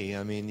for me.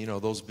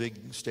 Those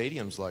big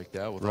stadiums like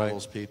that with all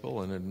those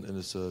people, and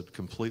it's a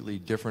completely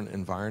different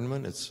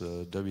environment. It's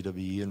a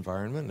WWE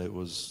environment. It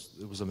was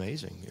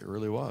amazing. It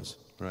really was.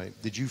 Right.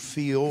 Did you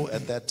feel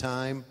at that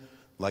time,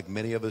 like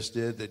many of us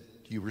did, that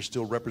you were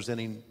still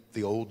representing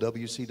the old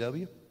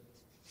WCW?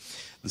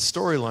 The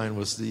storyline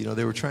was,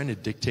 they were trying to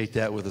dictate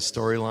that with a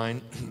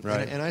storyline,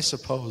 right? And I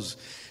suppose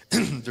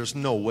there's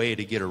no way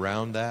to get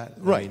around that.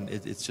 Right.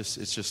 It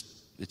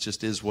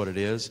just is what it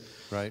is.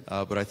 Right.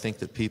 But I think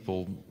that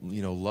people,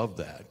 love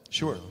that.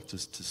 Sure. To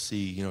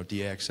see,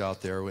 DX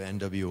out there with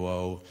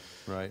NWO,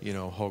 right?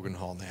 Hogan,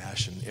 Hall,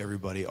 Nash, and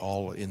everybody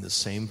all in the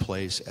same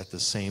place at the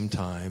same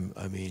time.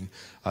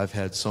 I've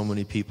had so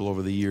many people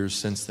over the years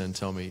since then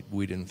tell me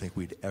we didn't think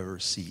we'd ever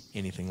see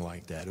anything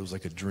like that. It was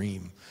like a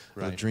dream,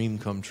 a dream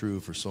come true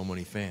for so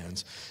many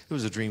fans. It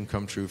was a dream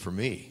come true for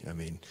me.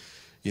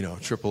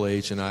 Triple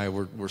H and I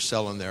were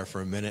selling there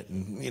for a minute,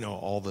 and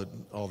all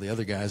the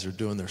other guys are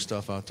doing their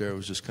stuff out there. It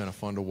was just kind of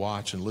fun to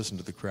watch and listen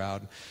to the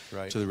crowd,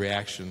 to the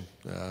reaction.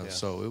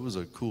 So it was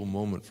a cool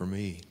moment for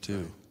me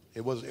too.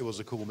 Right. It was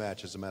a cool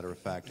match, as a matter of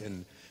fact.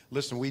 And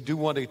listen, we do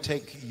want to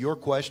take your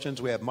questions.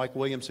 We have Mike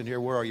Williamson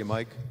here. Where are you,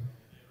 Mike?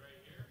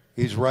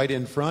 He's right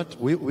in front.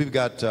 We've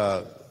got.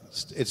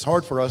 It's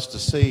hard for us to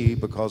see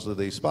because of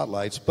the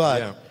spotlights,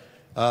 but.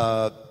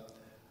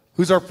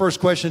 Who's our first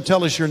question?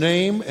 Tell us your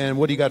name and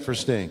what do you got for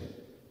Sting?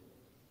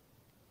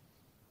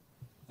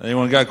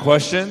 Anyone got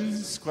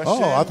questions?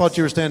 Oh, I thought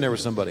you were standing there with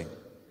somebody.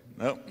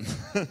 Nope.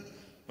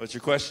 What's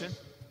your question?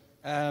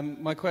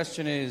 My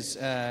question is,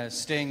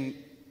 Sting,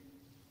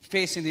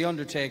 facing The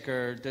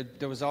Undertaker,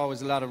 there was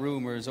always a lot of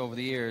rumors over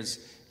the years.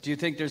 Do you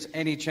think there's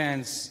any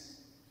chance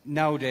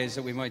nowadays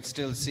that we might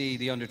still see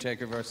The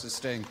Undertaker versus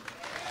Sting?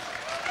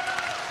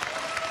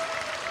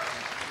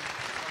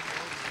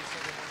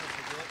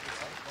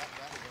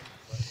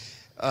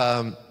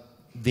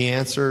 The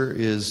answer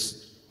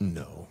is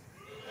no.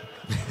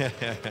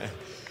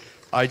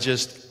 I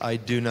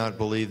do not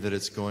believe that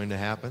it's going to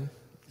happen,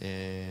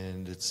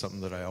 and it's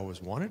something that I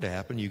always wanted to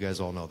happen. You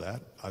guys all know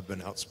that. I've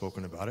been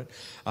outspoken about it.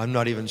 I'm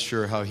not even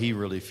sure how he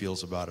really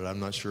feels about it. I'm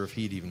not sure if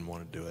he'd even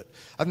want to do it.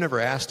 I've never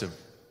asked him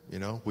You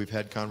know, we've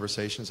had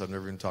conversations. I've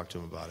never even talked to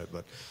him about it.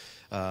 But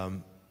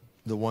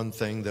the one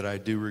thing that I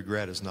do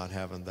regret is not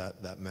having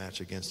that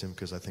match against him,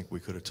 because I think we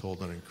could have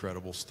told an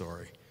incredible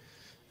story.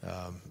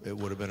 It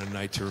would have been a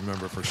night to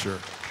remember for sure.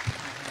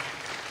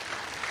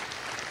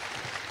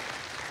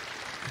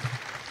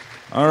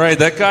 All right,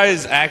 that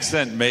guy's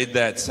accent made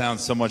that sound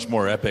so much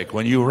more epic.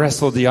 When you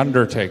wrestled The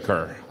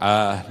Undertaker.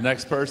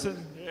 Next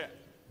person? Yeah.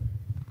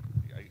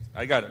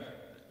 I got it.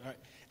 All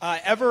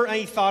right. Ever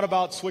any thought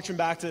about switching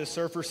back to the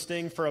Surfer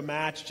Sting for a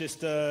match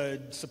just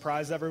to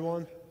surprise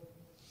everyone?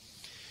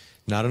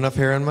 Not enough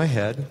hair on my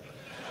head.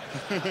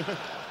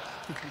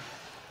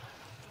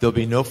 There'll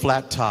be no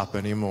flat top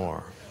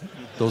anymore.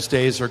 Those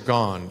days are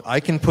gone. I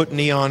can put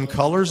neon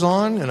colors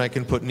on and I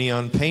can put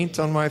neon paint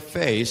on my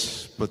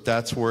face, but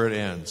that's where it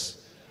ends.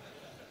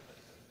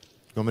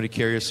 You want me to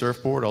carry a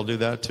surfboard? I'll do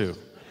that too.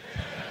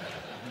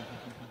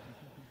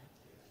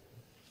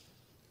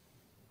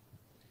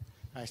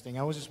 Hi, Sting.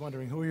 I was just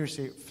wondering, who are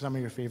some of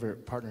your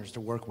favorite partners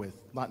to work with?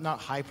 Not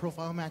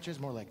high-profile matches,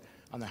 more like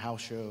on the house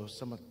shows,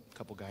 a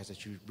couple guys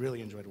that you really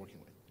enjoyed working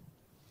with.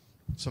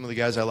 Some of the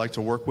guys I like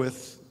to work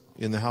with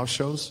in the house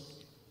shows?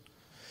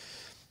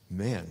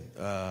 Man,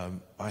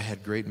 I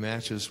had great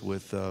matches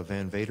with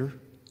Van Vader.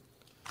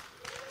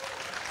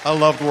 I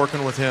loved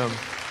working with him.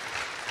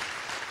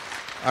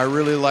 I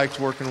really liked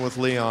working with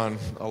Leon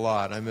a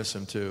lot. I miss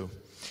him too.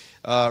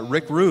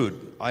 Rick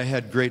Rude. I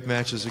had great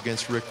matches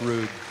against Rick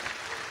Rude.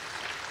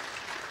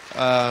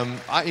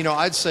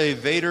 I'd say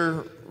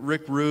Vader,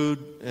 Rick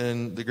Rude,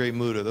 and the Great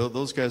Muta.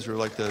 Those guys are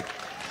like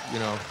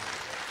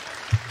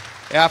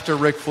after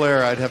Ric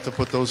Flair, I'd have to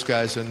put those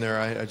guys in there.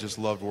 I just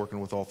loved working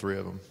with all three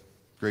of them.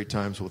 Great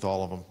times with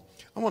all of them.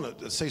 I want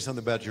to say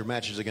something about your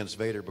matches against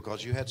Vader,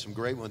 because you had some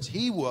great ones.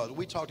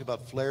 We talked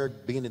about Flair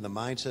being in the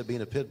mindset,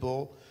 being a pit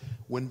bull.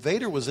 When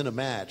Vader was in a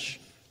match,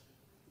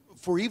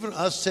 for even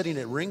us sitting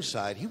at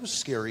ringside, he was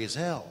scary as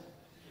hell.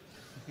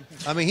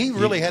 I mean, he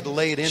really had to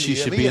lay it in. She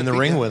should be in the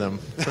ring with him.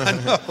 I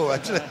know.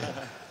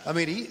 I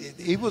mean,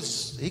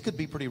 he could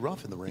be pretty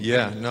rough in the ring.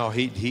 Yeah, no,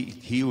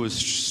 he was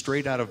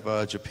straight out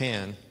of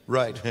Japan.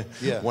 Right.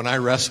 Yeah. When I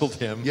wrestled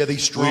him. Yeah, the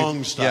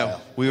strong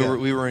style. Yeah,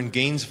 we were in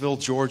Gainesville,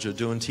 Georgia,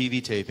 doing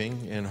TV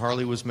taping, and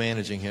Harley was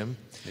managing him.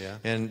 Yeah.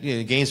 And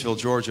Gainesville,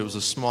 Georgia was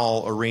a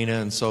small arena,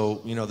 and so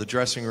the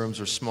dressing rooms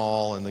are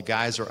small, and the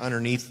guys are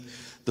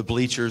underneath the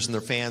bleachers, and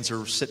their fans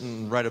are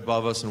sitting right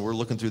above us, and we're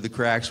looking through the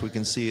cracks. We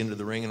can see into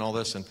the ring and all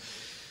this,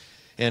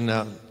 and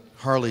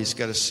Harley's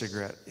got a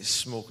cigarette. He's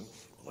smoking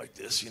like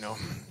this, and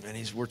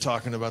we're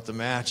talking about the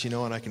match,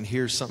 and I can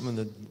hear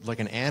something like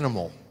an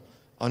animal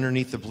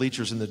underneath the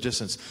bleachers in the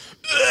distance.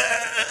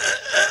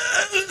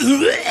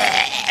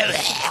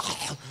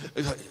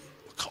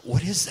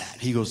 What is that?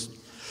 He goes,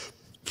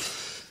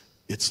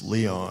 "It's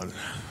Leon."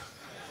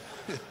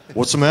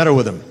 "What's the matter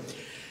with him?"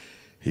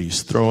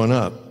 "He's throwing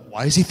up."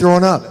 "Why is he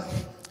throwing up?"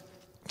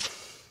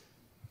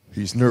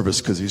 "He's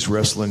nervous because he's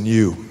wrestling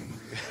you."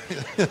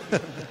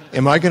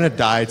 Am I going to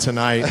die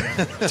tonight?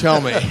 Tell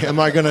me, am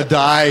I going to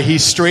die?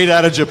 He's straight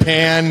out of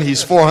Japan.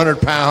 He's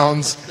 400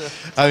 pounds.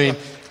 I mean,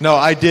 no,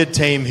 I did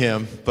tame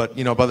him. But,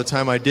 by the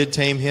time I did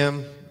tame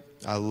him,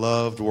 I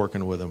loved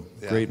working with him.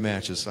 Yeah. Great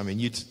matches. I mean,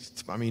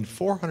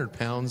 400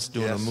 pounds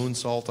doing a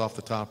moonsault off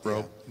the top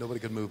rope. Yeah. Nobody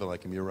could move it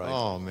like him. You're right.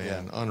 Oh,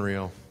 man,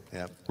 unreal.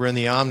 Yeah. We're in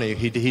the Omni.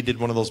 He did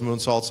one of those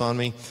moonsaults on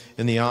me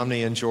in the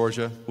Omni in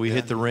Georgia. We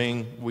hit the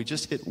ring. We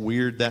just hit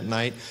weird that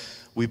night.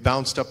 We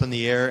bounced up in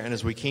the air, and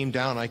as we came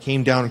down, I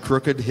came down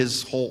crooked,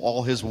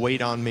 all his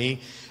weight on me.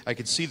 I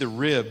could see the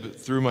rib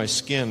through my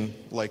skin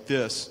like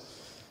this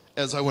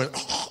as I went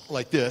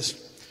like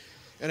this.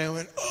 And I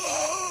went,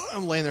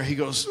 I'm laying there. He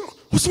goes,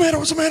 "What's the matter?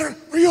 What's the matter?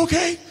 Are you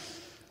okay?"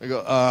 I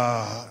go,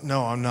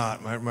 "No, I'm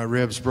not. My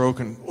rib's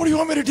broken." "What do you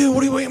want me to do?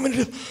 What do you want me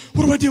to do?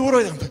 What do I do? What do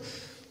I do?"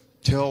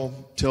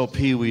 Tell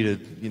Pee Wee that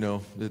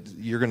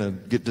you're going to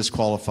get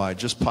disqualified.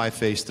 Just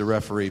pie-face the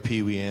referee,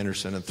 Pee Wee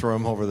Anderson, and throw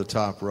him over the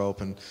top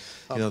rope. And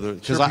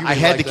because I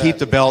had to keep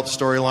the belt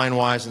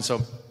storyline-wise, and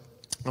so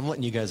I'm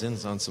letting you guys in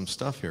on some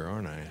stuff here,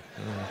 aren't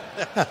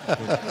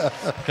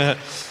I?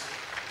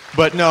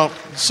 But no,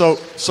 so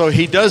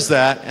he does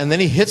that, and then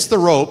he hits the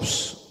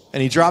ropes,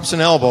 and he drops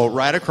an elbow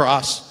right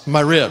across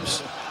my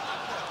ribs.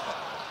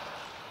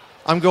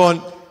 I'm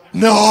going,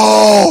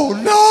 no,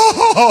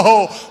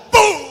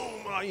 boom!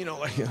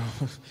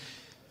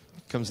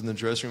 Comes in the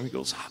dressing room. He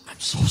goes, I'm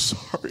so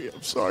sorry.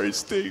 I'm sorry,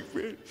 Sting,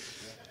 man.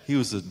 He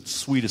was the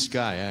sweetest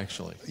guy,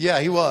 actually. Yeah,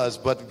 he was,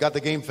 but got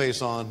the game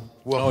face on.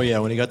 Well, oh, yeah,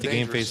 when he got the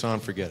game face on,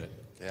 forget it.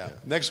 Yeah.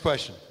 Next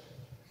question.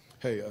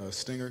 Hey,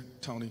 Stinger,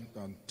 Tony,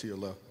 to your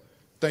left.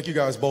 Thank you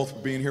guys both for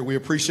being here. We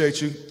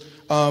appreciate you.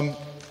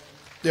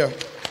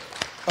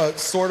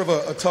 Sort of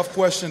a tough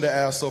question to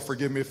ask, so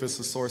forgive me if it's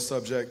a sore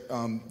subject.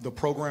 The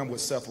program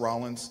with Seth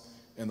Rollins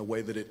and the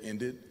way that it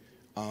ended,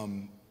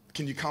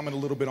 can you comment a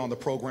little bit on the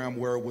program,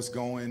 where it was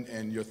going,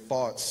 and your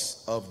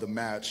thoughts of the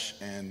match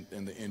and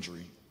the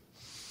injury?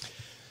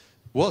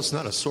 Well, it's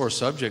not a sore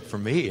subject for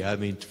me. I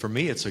mean, for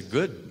me, it's a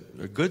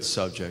good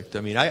subject.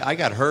 I mean, I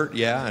got hurt,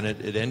 and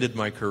it ended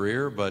my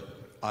career, but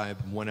I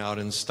went out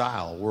in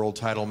style. World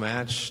title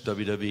match,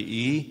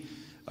 WWE,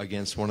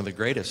 against one of the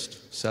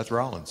greatest, Seth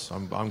Rollins.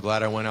 I'm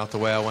glad I went out the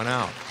way I went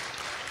out.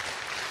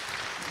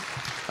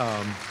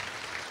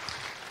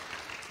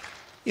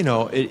 You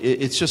know,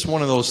 it's just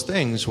one of those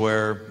things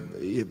where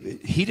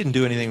he didn't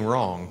do anything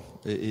wrong.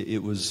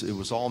 It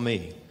was all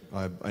me.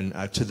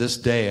 To this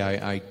day,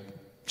 I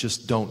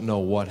just don't know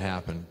what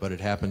happened, but it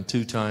happened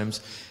 2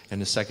 times,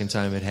 and the second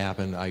time it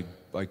happened,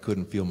 I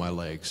couldn't feel my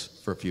legs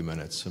for a few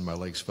minutes, and my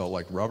legs felt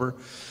like rubber.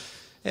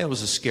 And it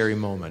was a scary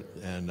moment,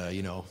 and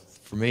you know,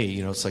 for me,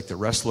 you know, it's like the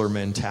wrestler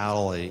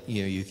mentality.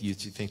 You know, you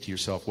think to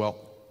yourself, well,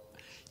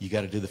 you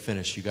got to do the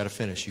finish, you got to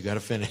finish, you got to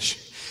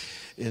finish.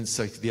 And it's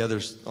like the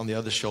others on the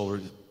other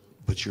shoulder,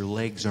 but your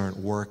legs aren't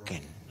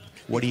working.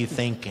 What are you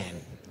thinking?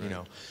 You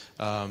know,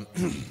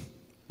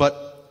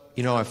 but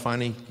you know, I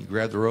finally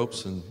grab the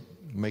ropes and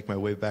make my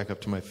way back up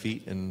to my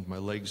feet, and my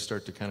legs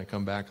start to kind of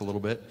come back a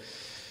little bit.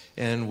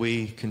 And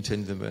we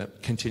continued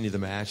the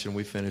match, and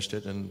we finished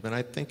it. And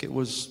I think it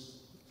was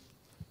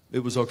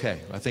okay.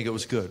 I think it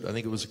was good. I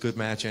think it was a good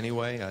match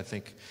anyway. I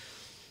think,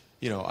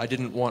 you know, I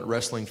didn't want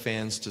wrestling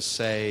fans to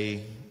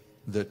say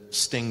that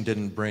Sting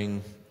didn't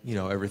bring, you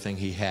know, everything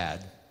he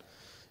had,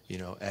 you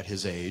know, at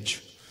his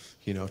age,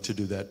 you know, to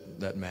do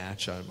that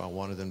match. I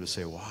wanted them to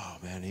say, wow,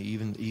 man,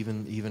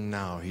 even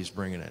now he's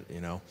bringing it,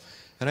 you know.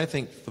 And I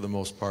think for the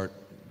most part,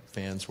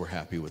 fans were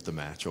happy with the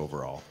match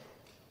overall.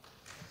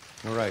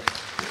 All right.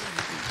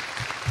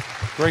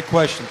 Great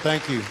question.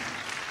 Thank you.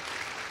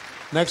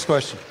 Next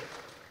question.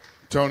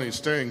 Tony,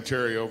 Sting,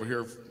 Terry over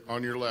here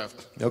on your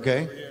left.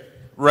 Okay.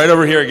 Right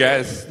over here,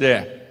 guys.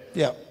 Yeah.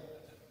 Yeah.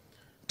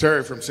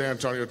 Terry from San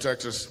Antonio,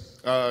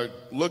 Texas.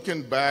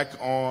 Looking back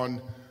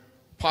on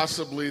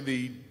possibly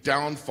the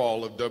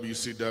downfall of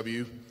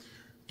WCW,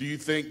 do you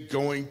think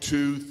going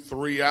to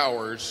 3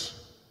 hours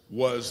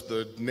was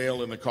the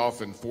nail in the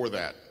coffin for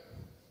that?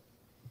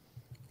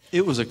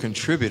 It was a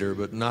contributor,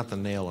 but not the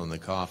nail in the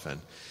coffin.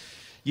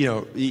 You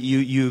know,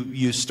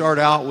 you start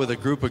out with a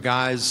group of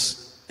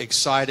guys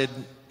excited.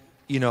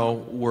 You know,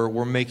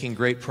 we're making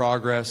great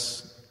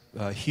progress,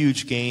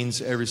 huge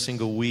gains every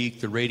single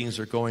week. The ratings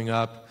are going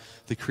up.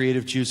 The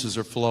creative juices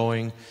are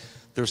flowing.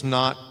 There's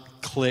not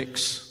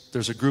cliques.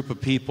 There's a group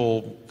of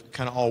people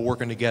kind of all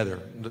working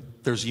together.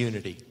 There's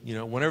unity. You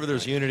know, whenever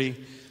there's unity,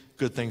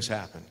 good things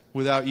happen.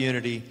 Without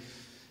unity,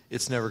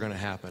 it's never going to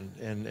happen.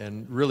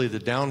 And really the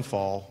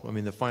downfall, I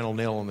mean, the final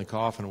nail in the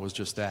coffin was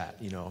just that.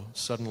 You know,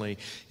 suddenly,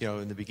 you know,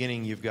 in the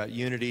beginning you've got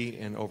unity,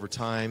 and over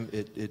time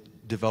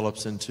it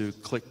develops into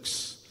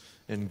cliques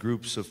and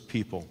groups of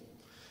people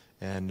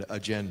and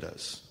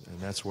agendas, and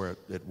that's where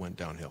it went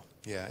downhill.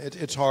 Yeah,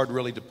 it's hard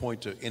really to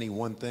point to any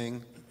one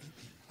thing.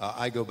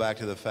 I go back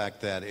to the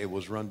fact that it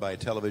was run by a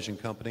television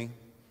company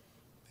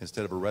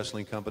instead of a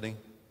wrestling company,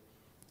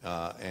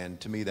 and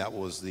to me that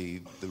was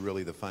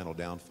really the final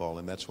downfall,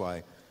 and that's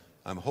why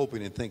I'm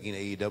hoping and thinking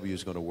AEW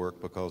is going to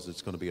work, because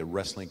it's going to be a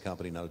wrestling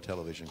company, not a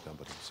television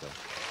company. So,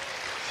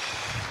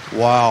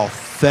 wow!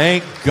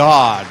 Thank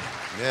God.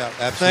 Yeah,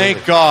 absolutely.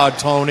 Thank God,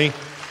 Tony.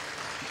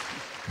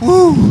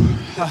 Woo!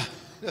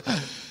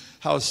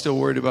 I was still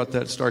worried about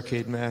that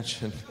Starrcade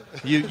match, and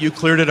you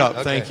cleared it up.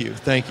 Okay.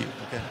 Thank you.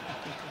 Okay.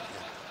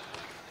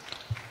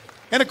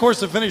 And of course,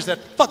 to finish that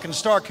fucking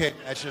Starrcade,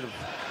 I should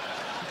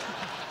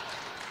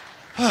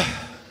have.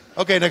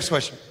 Okay, next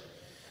question.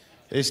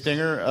 Hey,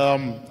 Stinger.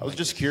 I was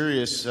just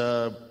curious.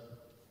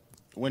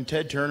 When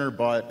Ted Turner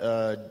bought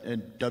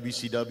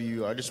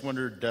WCW, I just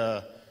wondered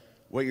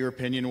what your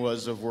opinion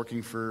was of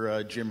working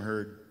for Jim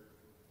Herd.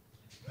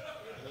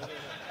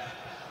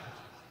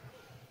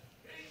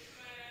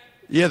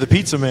 Yeah, the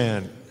Pizza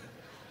Man.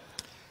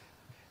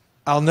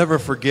 I'll never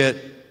forget,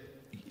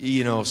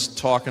 you know,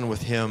 talking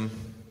with him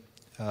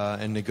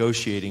and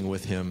negotiating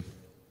with him.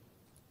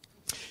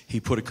 He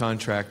put a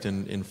contract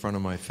in front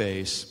of my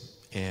face,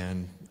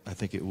 and I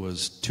think it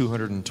was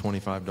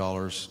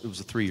 $225. It was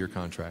a 3-year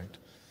contract.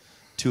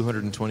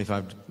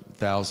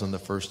 $225,000 the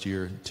first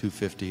year,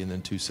 $250, and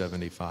then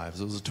 $275.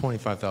 So it was a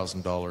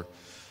 $25,000,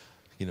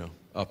 you know,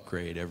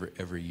 upgrade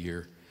every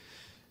year.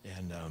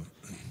 And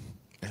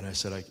I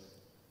said,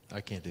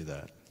 I can't do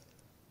that.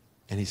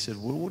 And he said,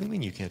 well, what do you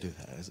mean you can't do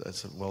that? I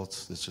said, well,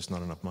 it's just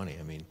not enough money.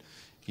 I mean,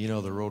 you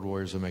know, the Road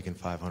Warriors are making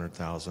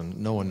 $500,000.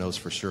 No one knows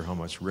for sure how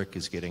much Rick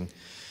is getting.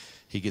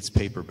 He gets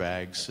paper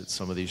bags at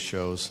some of these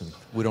shows, and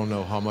we don't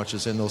know how much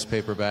is in those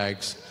paper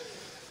bags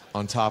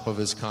on top of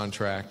his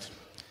contract.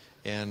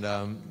 And,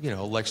 you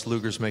know, Lex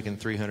Luger's making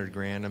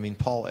 $300,000. I mean,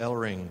 Paul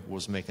Ellering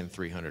was making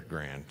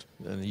 $300,000.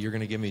 And you're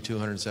going to give me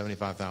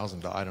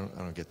 $275,000? I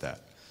don't get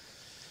that.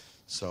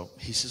 So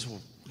he says,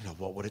 well, you know,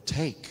 what would it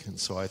take? And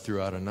so I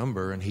threw out a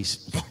number, and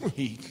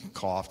he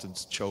coughed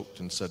and choked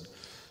and said,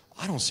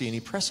 I don't see any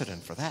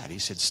precedent for that. He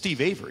said, Steve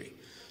Avery.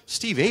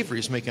 Steve Avery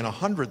is making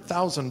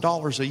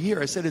 $100,000 a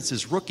year. I said, it's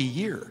his rookie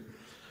year.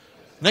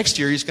 Next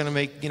year, he's going to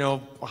make, you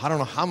know, I don't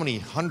know how many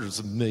hundreds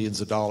of millions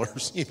of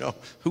dollars, you know,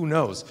 who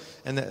knows?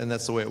 And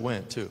that's the way it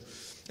went, too.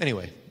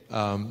 Anyway,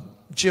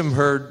 Jim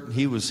Herd,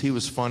 he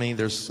was funny.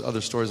 There's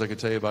other stories I could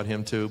tell you about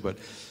him, too, but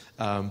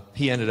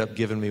he ended up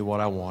giving me what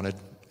I wanted.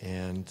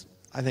 and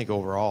I think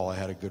overall I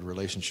had a good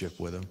relationship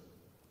with him.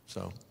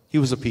 So he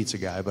was a pizza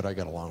guy, but I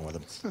got along with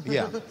him.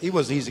 Yeah, he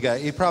was an easy guy.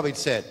 He probably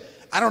said,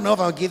 I don't know if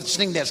I'll give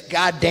Sting this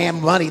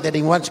goddamn money that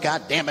he wants,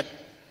 goddamn it.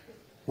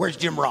 Where's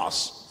Jim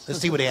Ross? Let's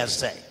see what he has to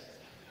say.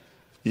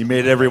 He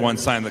made everyone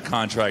sign the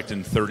contract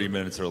in 30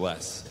 minutes or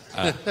less.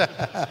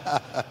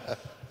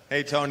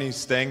 Hey, Tony,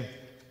 Sting.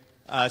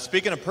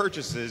 Speaking of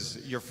purchases,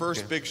 your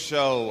first big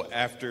show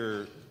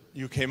after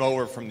you came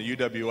over from the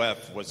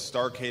UWF was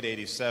Starrcade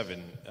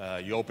 87.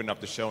 You opened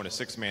up the show in a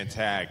six-man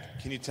tag.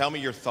 Can you tell me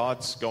your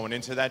thoughts going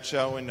into that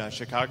show in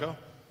Chicago?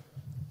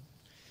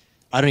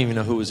 I don't even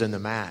know who was in the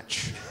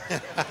match.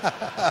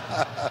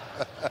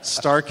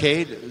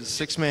 Starrcade,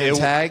 six-man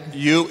tag?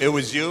 It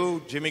was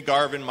you, Jimmy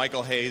Garvin,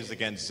 Michael Hayes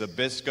against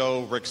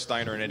Zbyszko, Rick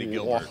Steiner, and Eddie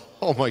Gilbert.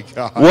 Oh, my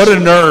gosh. What a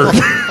nerd.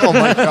 Oh,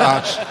 my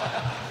gosh.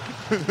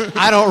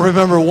 I don't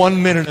remember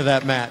 1 minute of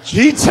that match.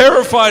 He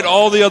terrified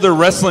all the other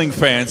wrestling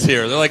fans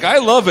here. They're like, I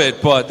love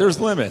it, but there's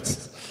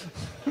limits.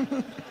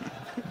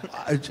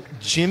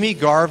 Jimmy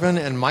Garvin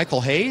and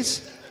Michael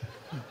Hayes?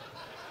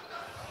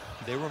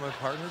 They were my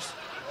partners?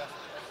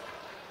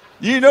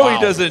 You know He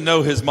doesn't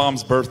know his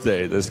mom's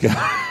birthday, this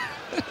guy.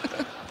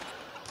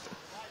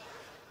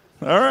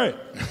 All right.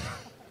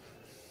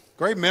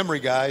 Great memory,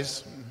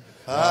 guys.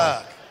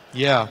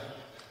 Yeah.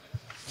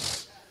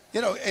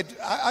 You know,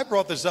 I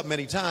brought this up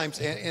many times,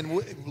 and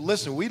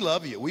listen, we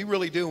love you. We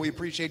really do. We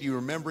appreciate you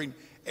remembering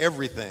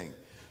everything.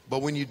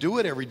 But when you do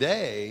it every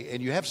day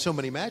and you have so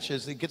many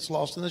matches, it gets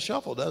lost in the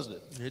shuffle, doesn't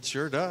it? It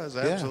sure does,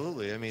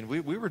 absolutely. Yeah. I mean, we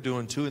were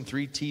doing 2 and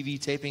 3 TV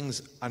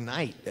tapings a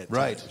night at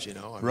times, you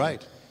know. I mean,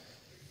 right.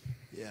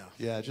 Yeah.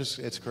 Yeah,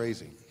 it's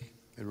crazy.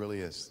 It really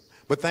is.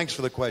 But thanks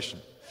for the question.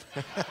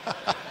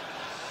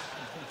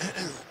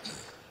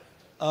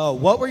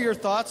 What were your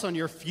thoughts on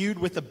your feud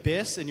with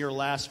Abyss in your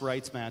last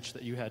Rights match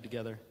that you had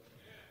together?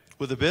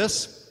 With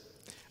Abyss?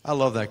 I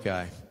love that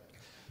guy.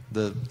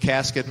 The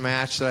casket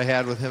match that I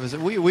had with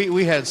him,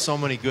 we had so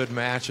many good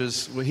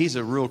matches. He's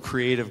a real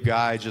creative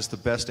guy, just the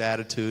best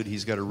attitude.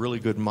 He's got a really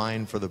good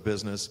mind for the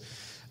business.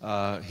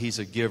 He's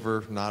a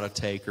giver, not a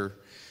taker.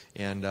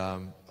 And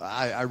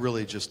I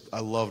really I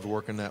loved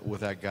working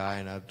with that guy,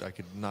 and I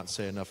could not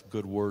say enough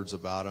good words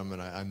about him,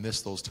 and I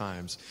miss those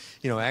times.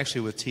 You know,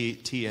 actually with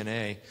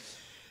TNA,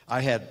 I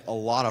had a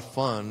lot of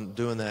fun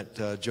doing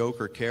that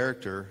Joker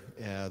character.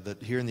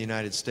 That here in the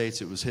United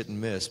States it was hit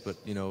and miss, but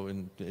you know,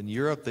 in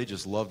Europe they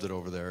just loved it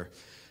over there,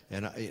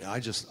 and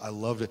I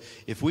loved it.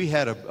 If we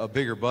had a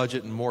bigger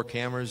budget and more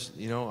cameras,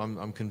 you know,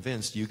 I'm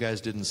convinced you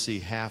guys didn't see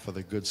half of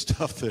the good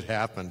stuff that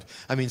happened.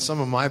 I mean, some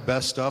of my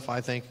best stuff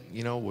I think,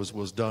 you know,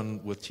 was done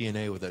with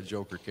TNA with that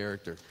Joker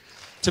character.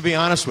 To be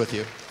honest with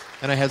you,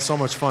 and I had so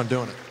much fun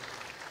doing it.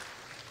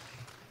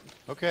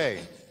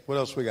 Okay, what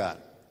else we got?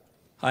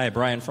 Hi,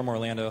 Brian from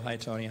Orlando. Hi,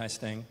 Tony. Hi,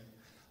 Sting.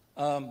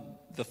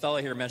 The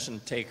fella here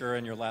mentioned Taker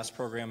in your last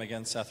program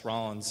against Seth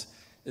Rollins.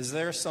 Is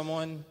there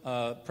someone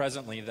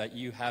presently that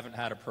you haven't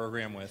had a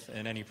program with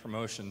in any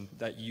promotion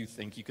that you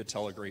think you could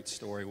tell a great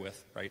story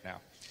with right now?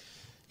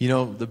 You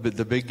know,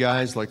 the big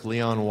guys like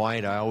Leon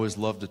White, I always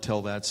love to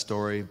tell that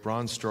story.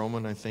 Braun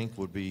Strowman, I think,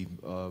 would be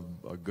a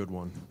good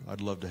one.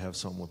 I'd love to have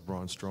something with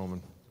Braun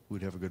Strowman.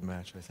 We'd have a good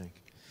match, I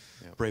think.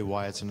 Yeah. Bray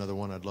Wyatt's another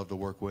one I'd love to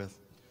work with.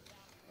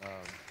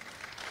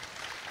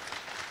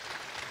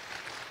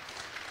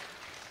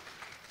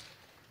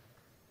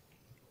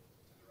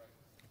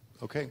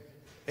 Okay.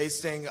 Hey,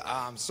 Sting.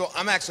 So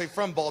I'm actually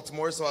from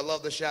Baltimore, so I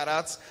love the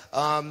shout-outs.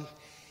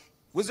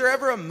 Was there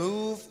ever a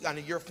move, I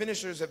mean, your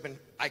finishers have been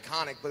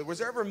iconic, but was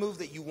there ever a move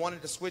that you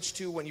wanted to switch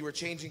to when you were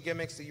changing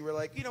gimmicks that you were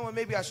like, you know what,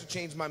 maybe I should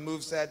change my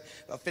moveset,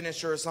 a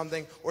finisher or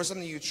something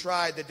you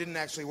tried that didn't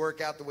actually work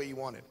out the way you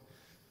wanted?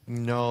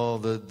 No,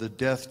 the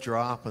death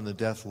drop and the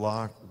death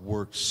lock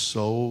worked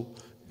so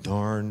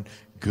darn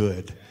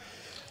good.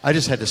 I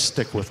just had to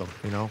stick with them,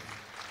 you know.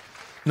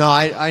 No,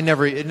 it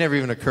never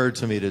even occurred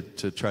to me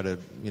to try to,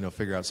 you know,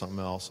 figure out something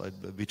else.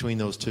 Between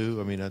those two,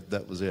 I mean,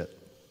 that was it.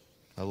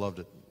 I loved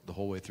it the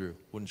whole way through.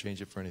 Wouldn't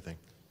change it for anything.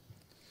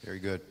 Very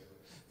good.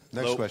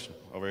 Next Hello, question.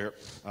 over here.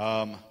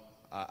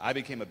 I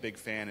became a big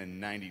fan in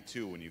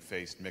 '92 when you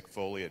faced Mick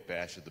Foley at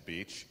Bash at the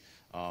Beach.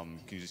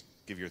 Can you just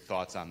give your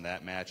thoughts on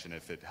that match and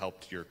if it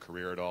helped your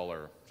career at all,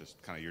 or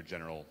just kind of your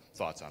general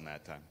thoughts on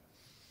that time?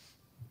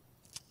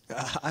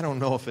 I don't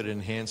know if it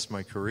enhanced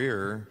my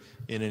career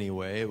in any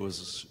way. It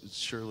was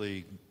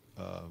surely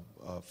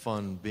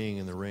fun being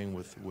in the ring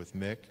with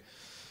Mick,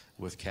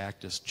 with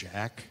Cactus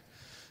Jack.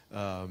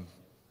 I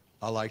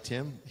liked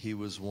him. He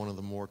was one of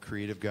the more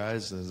creative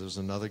guys. There's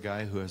another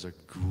guy who has a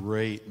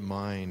great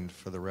mind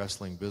for the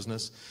wrestling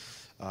business.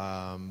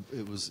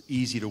 It was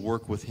easy to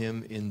work with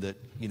him in that,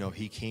 you know,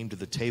 he came to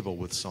the table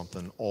with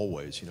something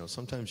always. You know,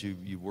 sometimes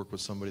you work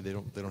with somebody, they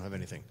don't have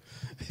anything.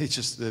 It's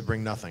just they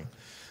bring nothing.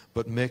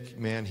 But Mick,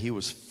 man, he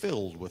was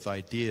filled with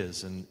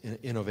ideas and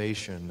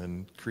innovation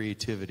and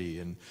creativity,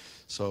 and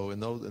so in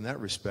that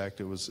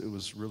respect, it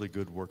was really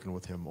good working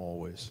with him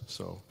always.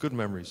 So good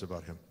memories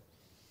about him,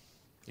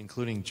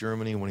 including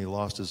Germany when he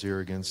lost his ear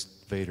against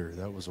Vader.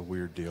 That was a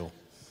weird deal.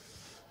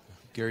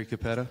 Gary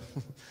Capetta.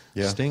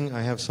 Yeah. Sting,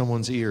 I have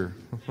someone's ear.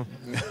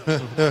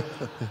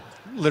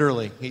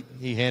 Literally,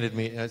 he handed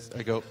me.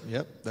 I go,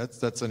 yep,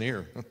 that's an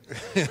ear.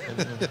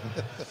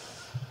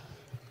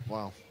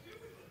 Wow.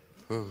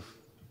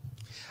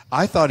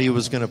 I thought he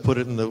was going to put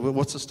it in the,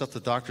 what's the stuff the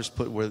doctors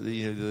put where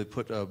they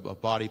put a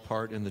body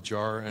part in the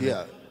jar and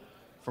Yeah.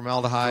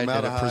 formaldehyde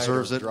and it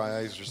preserves or it. dry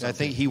ice or something. I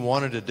think he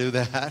wanted to do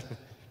that.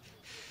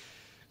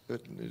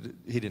 But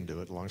he didn't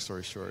do it, long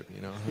story short,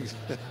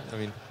 I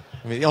mean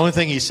the only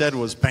thing he said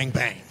was bang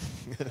bang.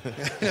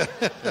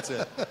 That's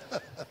it.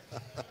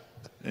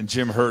 And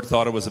Jim Hurt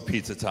thought it was a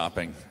pizza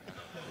topping.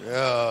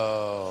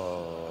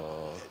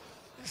 Oh.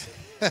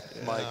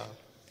 Mike.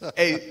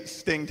 Hey,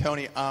 Sting,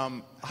 Tony.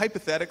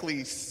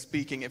 Hypothetically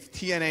speaking, if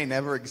TNA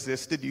never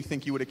existed, do you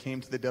think you would have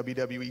came to the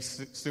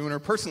WWE sooner?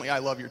 Personally, I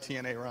love your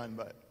TNA run,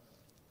 but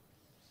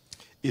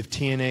If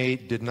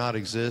TNA did not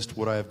exist,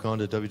 would I have gone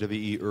to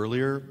WWE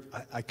earlier?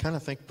 I kind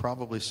of think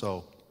probably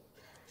so.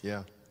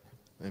 Yeah.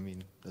 I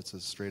mean, that's a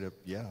straight up,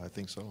 yeah, I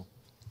think so.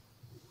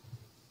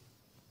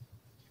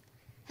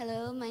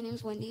 Hello, my name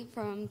is Wendy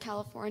from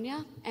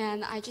California,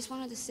 and I just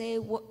wanted to say,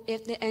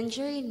 if the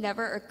injury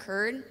never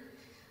occurred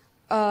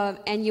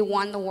and you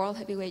won the World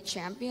Heavyweight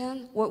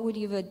Champion, what would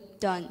you have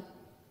done?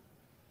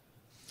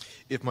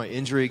 If my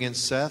injury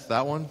against Seth,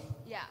 that one?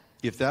 Yeah.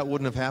 If that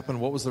wouldn't have happened,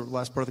 what was the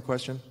last part of the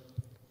question?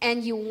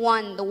 And you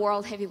won the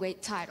World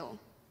Heavyweight title.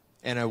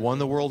 And I won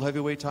the World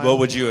Heavyweight title? What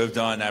would you have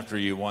done after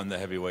you won the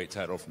heavyweight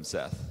title from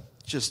Seth?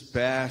 Just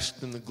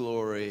basked in the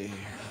glory.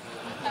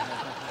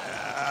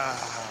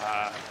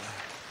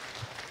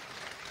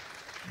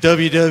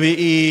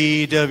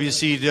 WWE,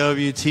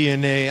 WCW,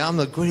 TNA, I'm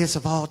the greatest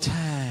of all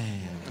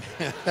time.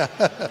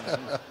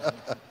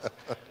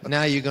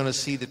 Now you're going to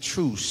see the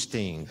true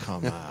Sting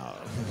come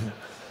out.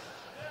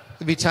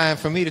 It'd be time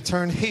for me to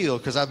turn heel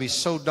because I'd be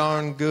so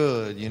darn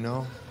good,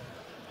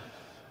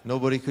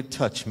 Nobody could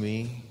touch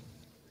me.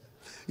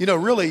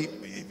 Really,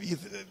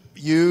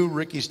 you,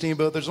 Ricky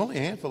Steamboat, there's only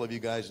a handful of you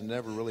guys that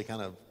never really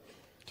kind of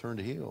turned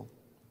heel.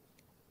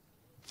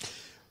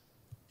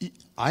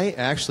 I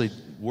actually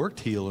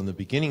worked heel in the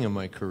beginning of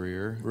my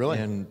career. Really?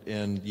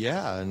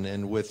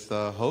 And with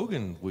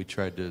Hogan, we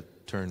tried to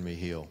turn me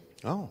heel.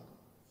 Oh.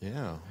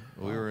 Yeah.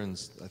 We were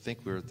I think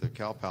we were at the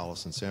Cow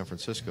Palace in San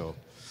Francisco,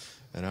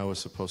 and I was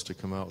supposed to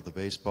come out with a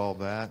baseball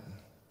bat.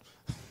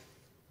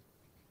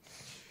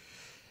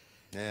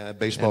 Yeah,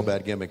 baseball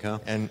bat gimmick, huh?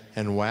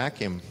 And whack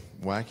him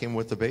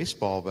with the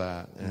baseball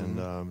bat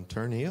and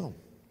turn heel.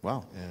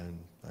 Wow. And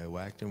I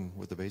whacked him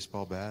with the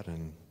baseball bat,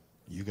 and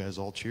you guys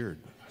all cheered.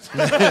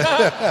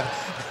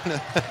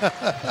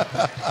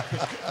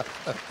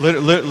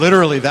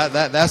 Literally,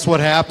 that's what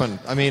happened.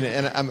 I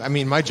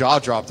mean, my jaw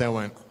dropped. I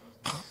went,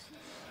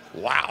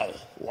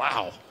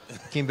 wow.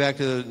 Came back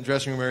to the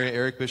dressing room area.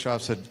 Eric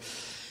Bischoff said,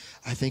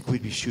 "I think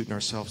we'd be shooting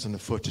ourselves in the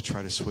foot to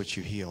try to switch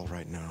you heel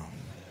right now."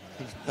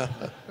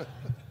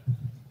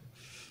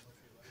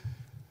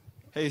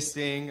 Hey,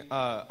 Sting.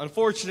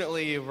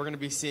 Unfortunately, we're going to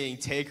be seeing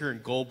Taker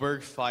and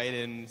Goldberg fight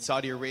in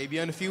Saudi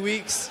Arabia in a few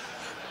weeks.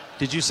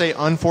 Did you say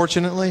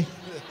unfortunately?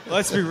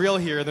 Let's be real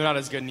here. They're not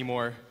as good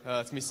anymore.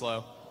 It's me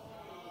slow.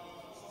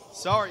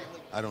 Sorry.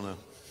 I don't know.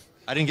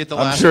 I didn't get the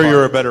I'm last sure part.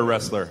 you're a better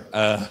wrestler.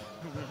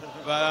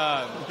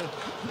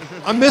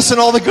 I'm missing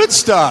all the good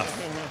stuff.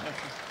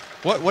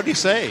 What did he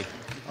say?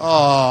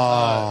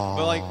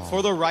 But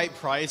for the right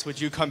price, would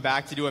you come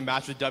back to do a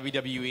match with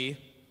WWE?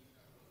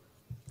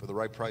 For the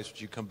right price, would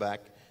you come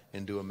back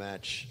and do a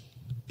match?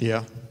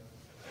 Yeah.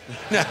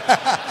 I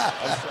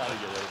was trying to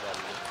get rid of that.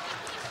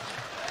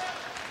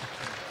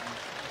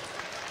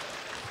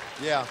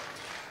 Yeah.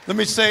 Let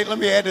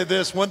me add to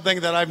this one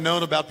thing that I've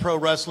known about pro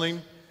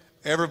wrestling.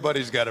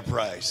 Everybody's got a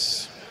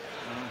price.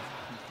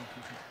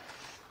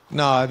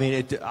 No, I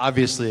mean,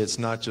 obviously it's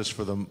not just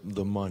for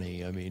the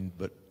money. I mean,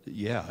 but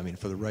yeah, I mean,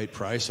 for the right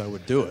price, I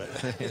would do it.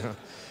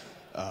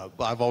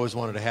 But I've always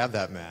wanted to have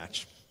that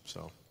match.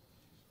 So.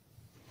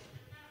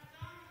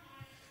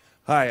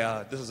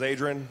 Hi, this is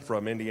Adrian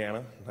from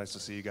Indiana. Nice to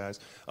see you guys.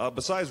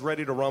 Besides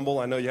Ready to Rumble,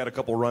 I know you had a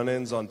couple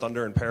run-ins on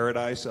Thunder in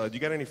Paradise. Do you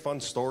got any fun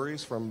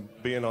stories from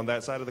being on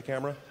that side of the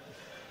camera?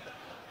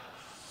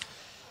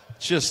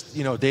 Just,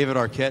 David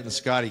Arquette and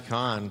Scotty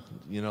Kahn,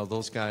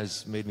 those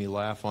guys made me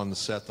laugh on the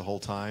set the whole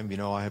time.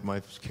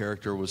 My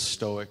character was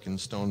stoic and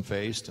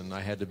stone-faced, and I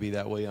had to be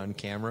that way on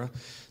camera.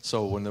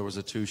 So when there was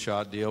a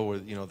two-shot deal where,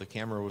 the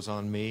camera was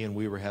on me and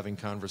we were having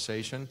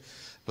conversation,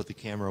 but the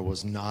camera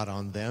was not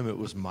on them. It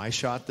was my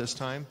shot this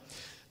time.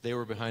 They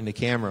were behind the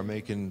camera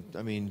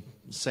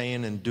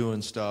saying and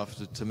doing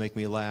stuff to make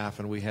me laugh,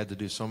 and we had to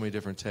do so many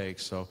different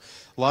takes. So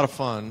a lot of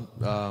fun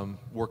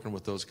working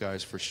with those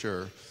guys for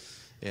sure.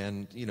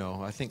 And,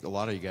 I think a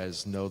lot of you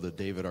guys know the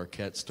David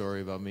Arquette story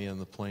about me on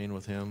the plane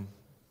with him.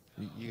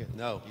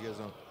 No, you guys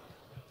don't.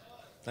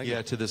 Thank you.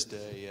 To this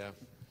day, yeah.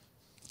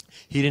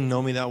 He didn't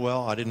know me that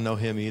well. I didn't know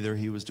him either.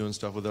 He was doing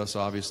stuff with us,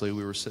 obviously.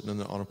 We were sitting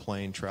on a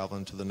plane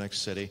traveling to the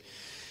next city.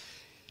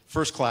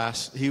 First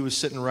class. He was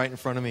sitting right in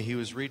front of me. He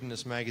was reading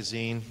this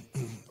magazine.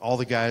 All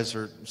the guys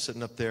are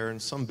sitting up there,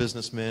 and some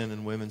businessmen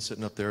and women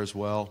sitting up there as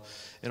well.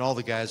 And all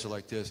the guys are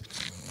like this,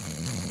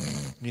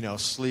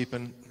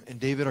 sleeping. And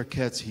David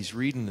Arquette's, he's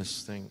reading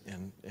this thing,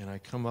 and I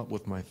come up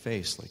with my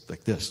face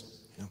like this.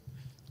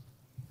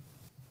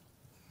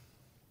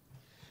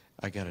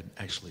 I got to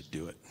actually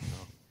do it.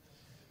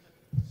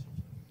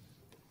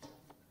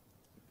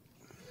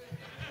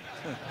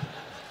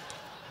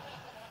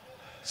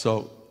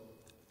 So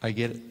I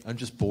get it. I'm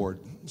just bored.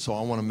 So I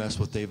want to mess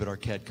with David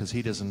Arquette because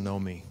he doesn't know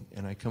me.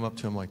 And I come up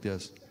to him like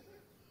this.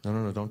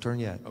 No, don't turn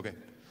yet. Okay.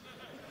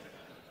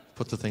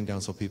 Put the thing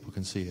down so people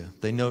can see you.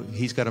 They know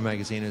he's got a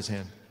magazine in his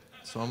hand.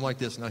 So I'm like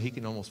this. Now he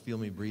can almost feel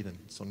me breathing.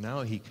 So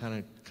now he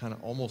kind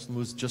of almost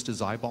moves just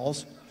his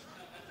eyeballs.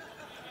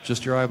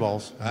 Just your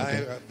eyeballs.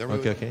 Okay.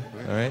 Okay.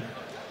 All right.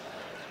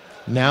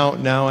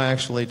 Now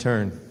actually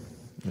turn.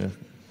 Yeah.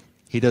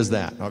 He does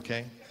that.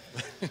 Okay.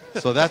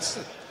 So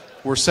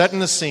we're setting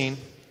the scene.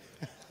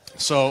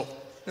 So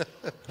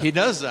he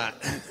does that.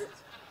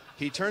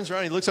 He turns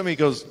around, he looks at me, he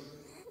goes,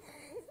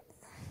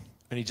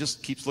 and he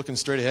just keeps looking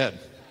straight ahead.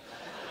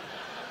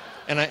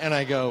 And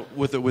I go,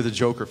 with a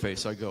Joker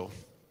face, I go,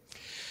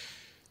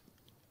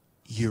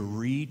 "You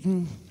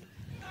reading?"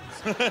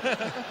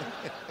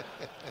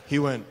 He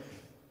went,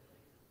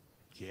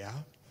 "Yeah."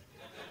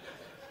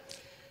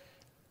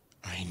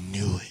 I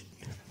knew it.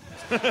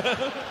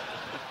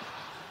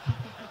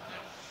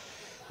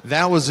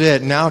 That was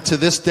it. Now to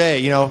this day,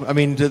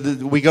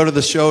 we go to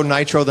the show,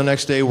 Nitro, the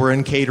next day, we're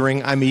in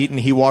catering, I'm eating,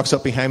 he walks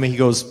up behind me,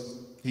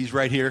 he's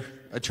right here,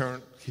 I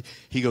turn,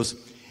 he goes,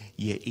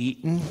 "You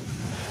eating?"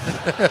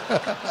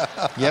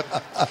 Yep.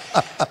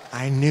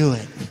 I knew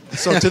it.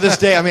 So to this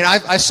day,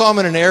 I saw him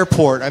in an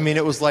airport,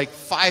 it was like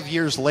 5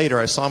 years later,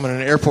 I saw him in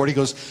an airport, he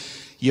goes,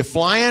 "You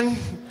flying?"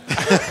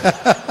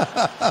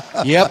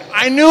 Yep,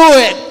 I knew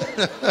it.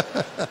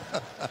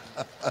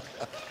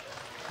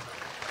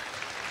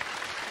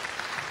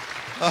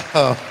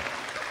 Oh,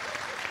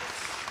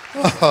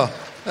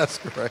 that's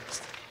great.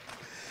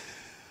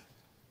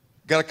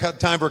 Got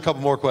time for a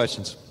couple more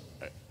questions.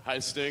 Hi,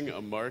 Sting.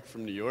 I'm Mark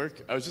from New York.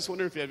 I was just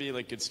wondering if you have any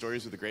good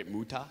stories with the Great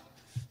Muta.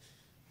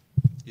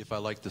 If I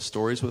like the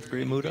stories with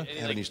Great Muta?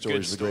 Any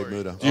stories with the Great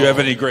Muta? Do you have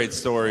any great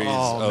stories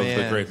of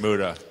the Great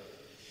Muta?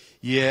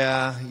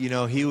 Yeah,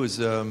 he was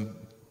another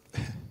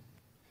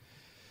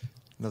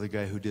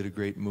guy who did a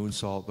great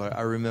moonsault. But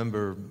I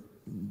remember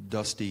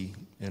Dusty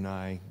and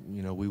I,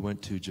 we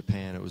went to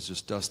Japan. It was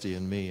just Dusty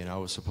and me, and I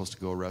was supposed to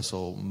go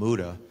wrestle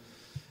Muta,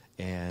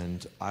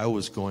 and I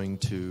was going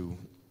to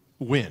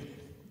win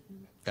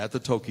at the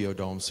Tokyo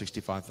Dome,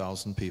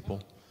 65,000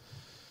 people.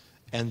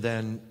 And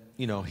then,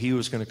 he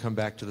was going to come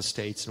back to the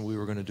States, and we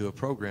were going to do a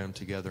program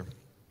together.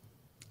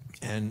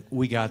 And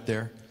we got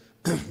there,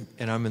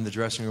 and I'm in the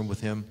dressing room with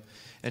him,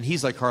 and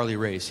he's like Harley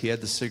Race. He had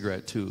the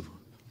cigarette, too,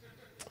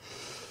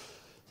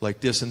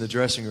 like this in the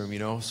dressing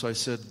room, So I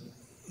said,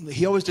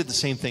 he always did the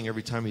same thing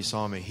every time he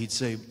saw me. He'd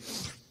say,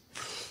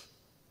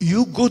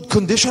 "You good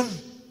condition?"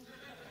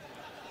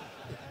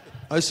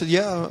 I said,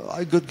 "Yeah,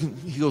 I good."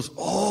 He goes,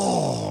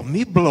 "Oh,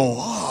 me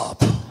blow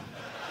up."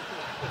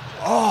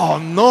 "Oh,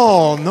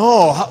 no.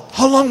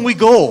 How long we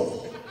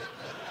go?"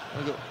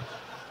 I go,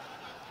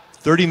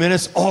 30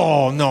 minutes?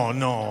 "Oh,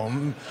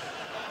 no.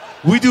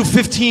 We do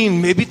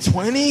 15, maybe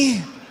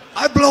 20.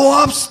 I blow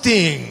up,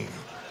 Sting."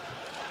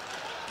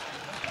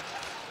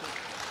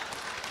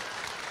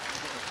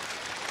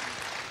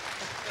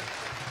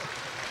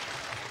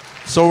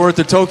 So we're at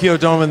the Tokyo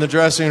Dome in the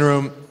dressing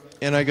room,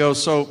 and I go,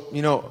 "So,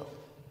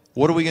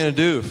 what are we going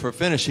to do for a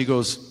finish?" He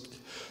goes,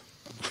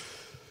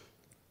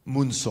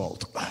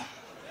 "Moonsault."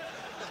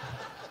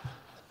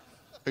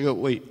 I go,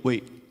 wait,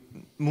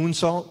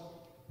 moonsault?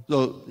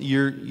 So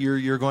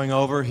you're going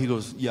over? He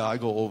goes, "Yeah, I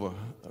go over."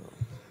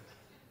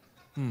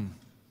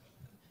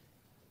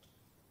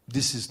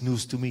 This is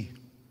news to me.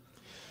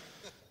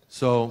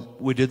 So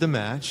we did the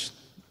match.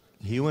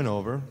 He went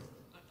over.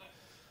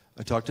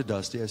 I talked to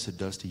Dusty. I said,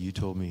 "Dusty, you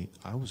told me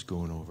I was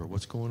going over.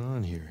 What's going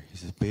on here?" He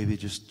says, "Baby,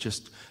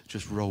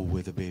 just roll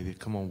with it, baby.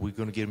 Come on, we're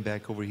going to get him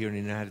back over here in the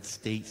United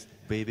States,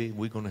 baby.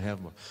 We're going to have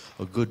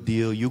a good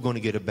deal. You're going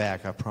to get it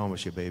back. I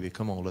promise you, baby.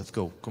 Come on, let's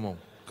go. Come on,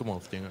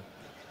 Stinger."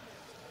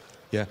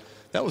 Yeah,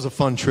 that was a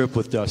fun trip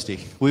with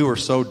Dusty. We were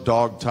so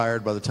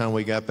dog-tired by the time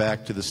we got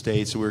back to the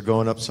States. We were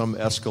going up some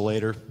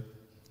escalator.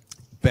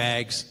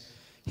 Bags.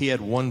 He had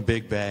one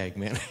big bag,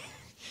 man.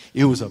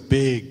 It was a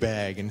big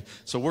bag. And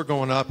so we're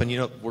going up, and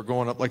we're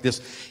going up like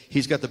this.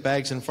 He's got the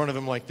bags in front of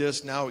him like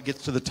this. Now it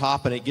gets to the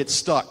top, and it gets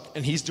stuck.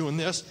 And he's doing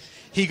this.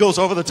 He goes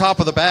over the top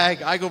of the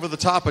bag. I go over the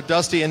top of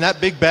Dusty, and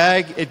that big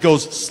bag,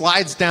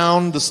 slides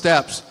down the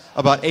steps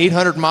about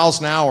 800 miles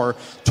an hour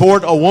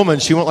toward a woman.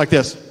 She went like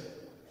this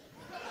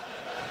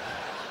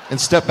and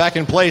stepped back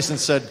in place and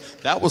said,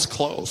 "That was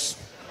close."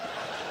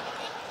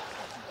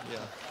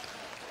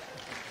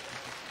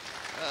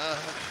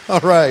 All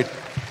right.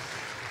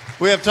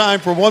 We have time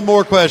for one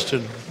more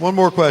question. One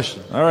more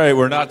question. All right,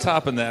 we're not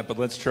topping that, but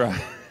let's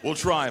try. We'll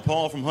try.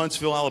 Paul from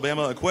Huntsville,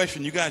 Alabama. A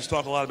question. You guys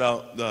talk a lot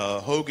about the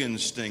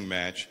Hogan-Sting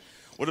match.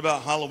 What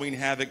about Halloween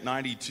Havoc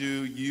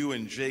 92? You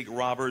and Jake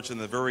Roberts and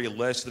the very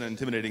less than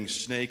intimidating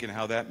Snake, and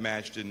how that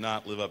match did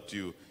not live up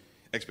to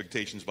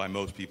expectations by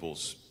most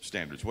people's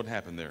standards. What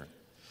happened there?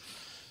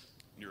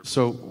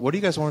 So, what do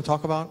you guys want to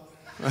talk about?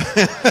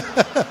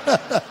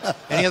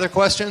 Any other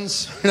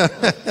questions?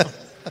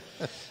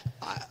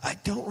 I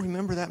don't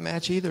remember that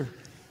match either.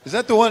 Is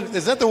that the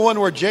one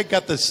where Jake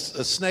got the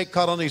snake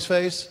caught on his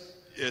face?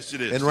 Yes,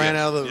 it is. And ran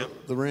out of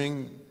the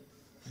ring?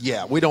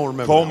 Yeah, we don't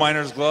remember. Coal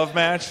miner's glove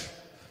match?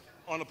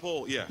 On a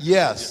pole, yeah.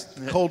 Yes,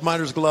 cold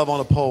miner's glove on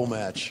a pole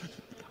match.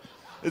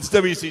 It's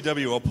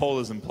WCW. A pole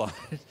is implied.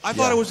 I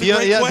thought it was a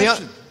great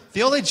question.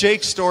 The only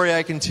Jake story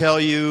I can tell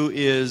you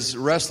is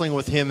wrestling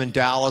with him in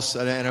Dallas,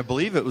 and I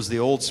believe it was the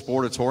old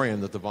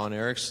Sportatorium that the Von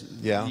Erichs.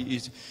 Yeah.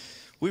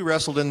 We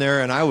wrestled in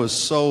there, and I was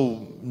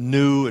so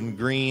new and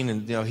green,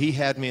 and he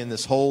had me in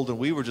this hold, and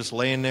we were just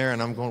laying there,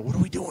 and I'm going, "What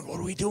are we doing? What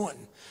are we doing?"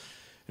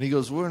 And he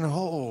goes, "We're in a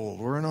hole.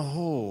 We're in a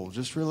hole.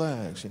 Just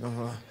relax,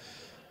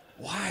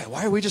 Why?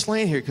 Why are we just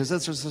laying here? Because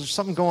there's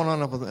something going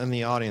on up in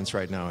the audience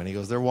right now. And he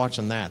goes, "They're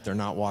watching that. They're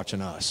not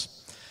watching us."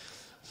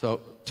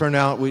 So turned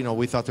out,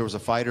 we thought there was a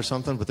fight or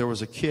something, but there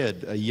was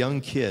a young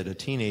kid, a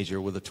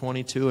teenager with a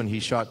 .22, and he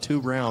shot 2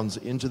 rounds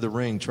into the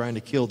ring trying to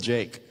kill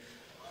Jake.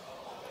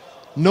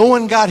 No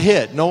one got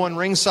hit. No one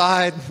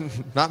ringside.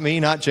 Not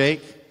me, not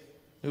Jake.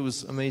 It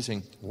was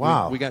amazing.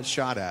 Wow. We got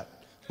shot at.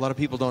 A lot of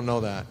people don't know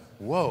that.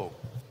 Whoa.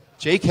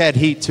 Jake had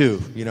heat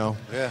too, Yeah.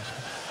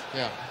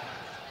 Yeah.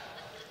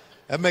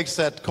 That makes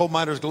that coal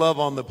miner's glove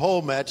on the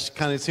pole match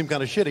seem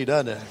kind of shitty,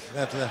 doesn't it?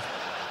 After that.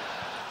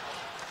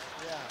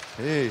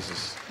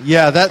 Jesus.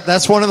 Yeah,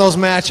 that's one of those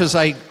matches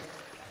I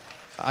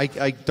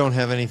don't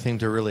have anything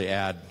to really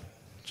add.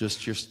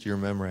 Just your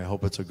memory. I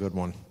hope it's a good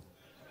one.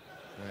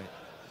 Right.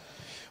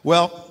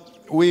 Well,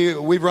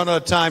 we've run out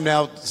of time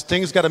now.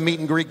 Sting's got a meet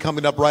and greet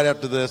coming up right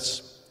after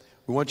this.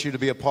 We want you to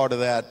be a part of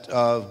that.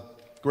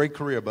 Great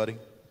career, buddy.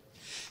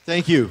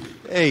 Thank you.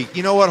 Hey,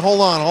 you know what? Hold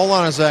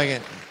on a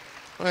second.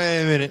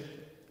 Wait a minute.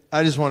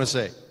 I just want to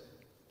say,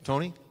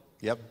 Tony?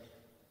 Yep.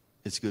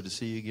 It's good to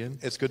see you again.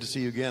 It's good to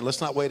see you again.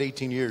 Let's not wait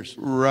 18 years.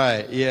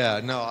 Right,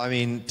 yeah. No, I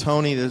mean,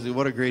 Tony,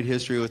 what a great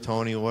history with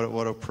Tony.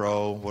 What a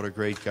pro. What a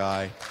great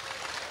guy.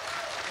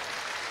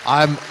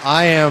 I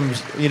am,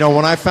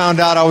 when I found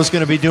out I was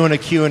going to be doing a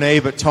Q&A,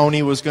 but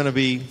Tony was going to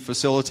be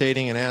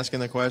facilitating and asking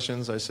the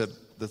questions, I said,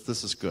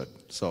 this is good.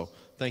 So,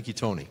 thank you,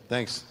 Tony.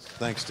 Thanks,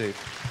 Steve.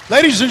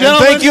 Ladies and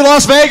gentlemen. Thank you,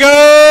 Las Vegas!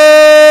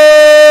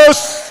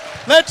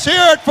 Let's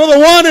hear it for the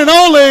one and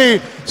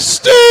only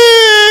Sting!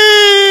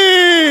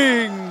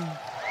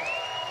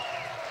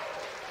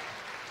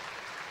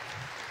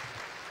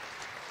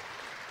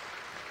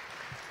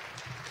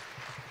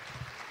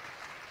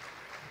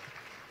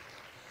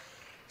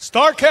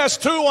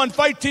 Starrcast II on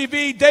Fight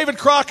TV, David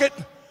Crockett.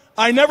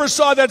 I never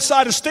saw that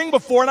side of Sting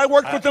before, and I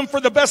worked with him for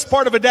the best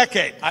part of a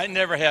decade. I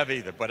never have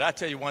either, but I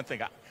tell you one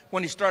thing.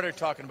 When he started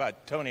talking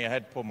about Tony, I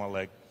had to pull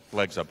my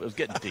legs up. It was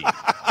getting deep,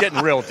 getting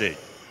real deep.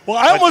 Well,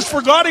 I almost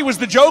forgot he was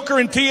the Joker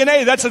in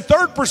TNA. That's a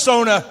third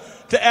persona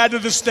to add to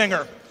the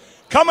Stinger.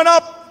 Coming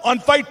up on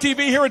Fight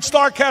TV here at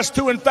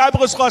Starrcast II in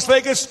fabulous Las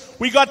Vegas,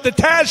 we got the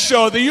Taz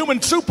Show, the Human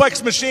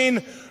Suplex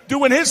Machine,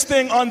 doing his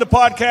thing on the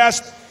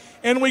podcast.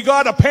 And we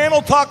got a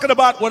panel talking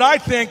about what I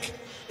think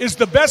is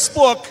the best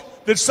book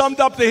that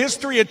summed up the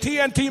history of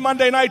TNT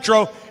Monday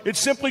Nitro. It's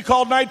simply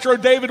called Nitro.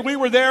 David, we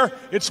were there.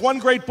 It's one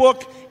great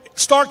book.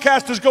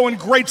 Starrcast is going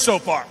great so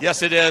far.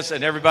 Yes, it is.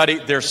 And everybody,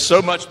 there's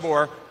so much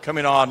more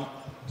coming on.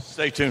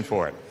 Stay tuned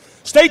for it.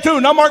 Stay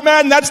tuned. I'm Mark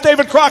Madden. That's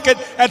David Crockett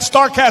at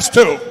Starrcast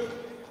II.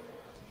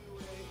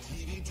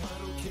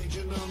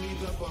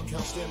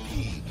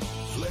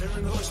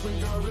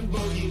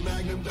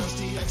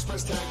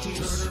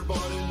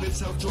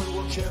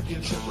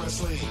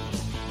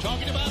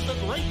 Talking about the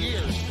great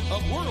years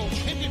of World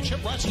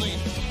Championship Wrestling,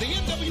 the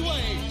NWA,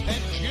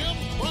 and Jim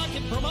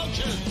Crockett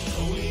Promotions.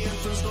 Tony and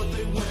Frisco,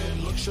 they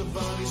win. Look,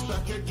 Schiavone's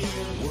back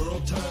again.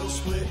 World title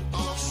split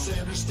off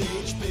center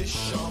stage.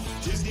 Bischoff,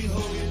 Disney,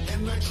 Hogan,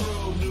 and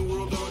Nitro. New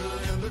World Order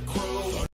and the Crow.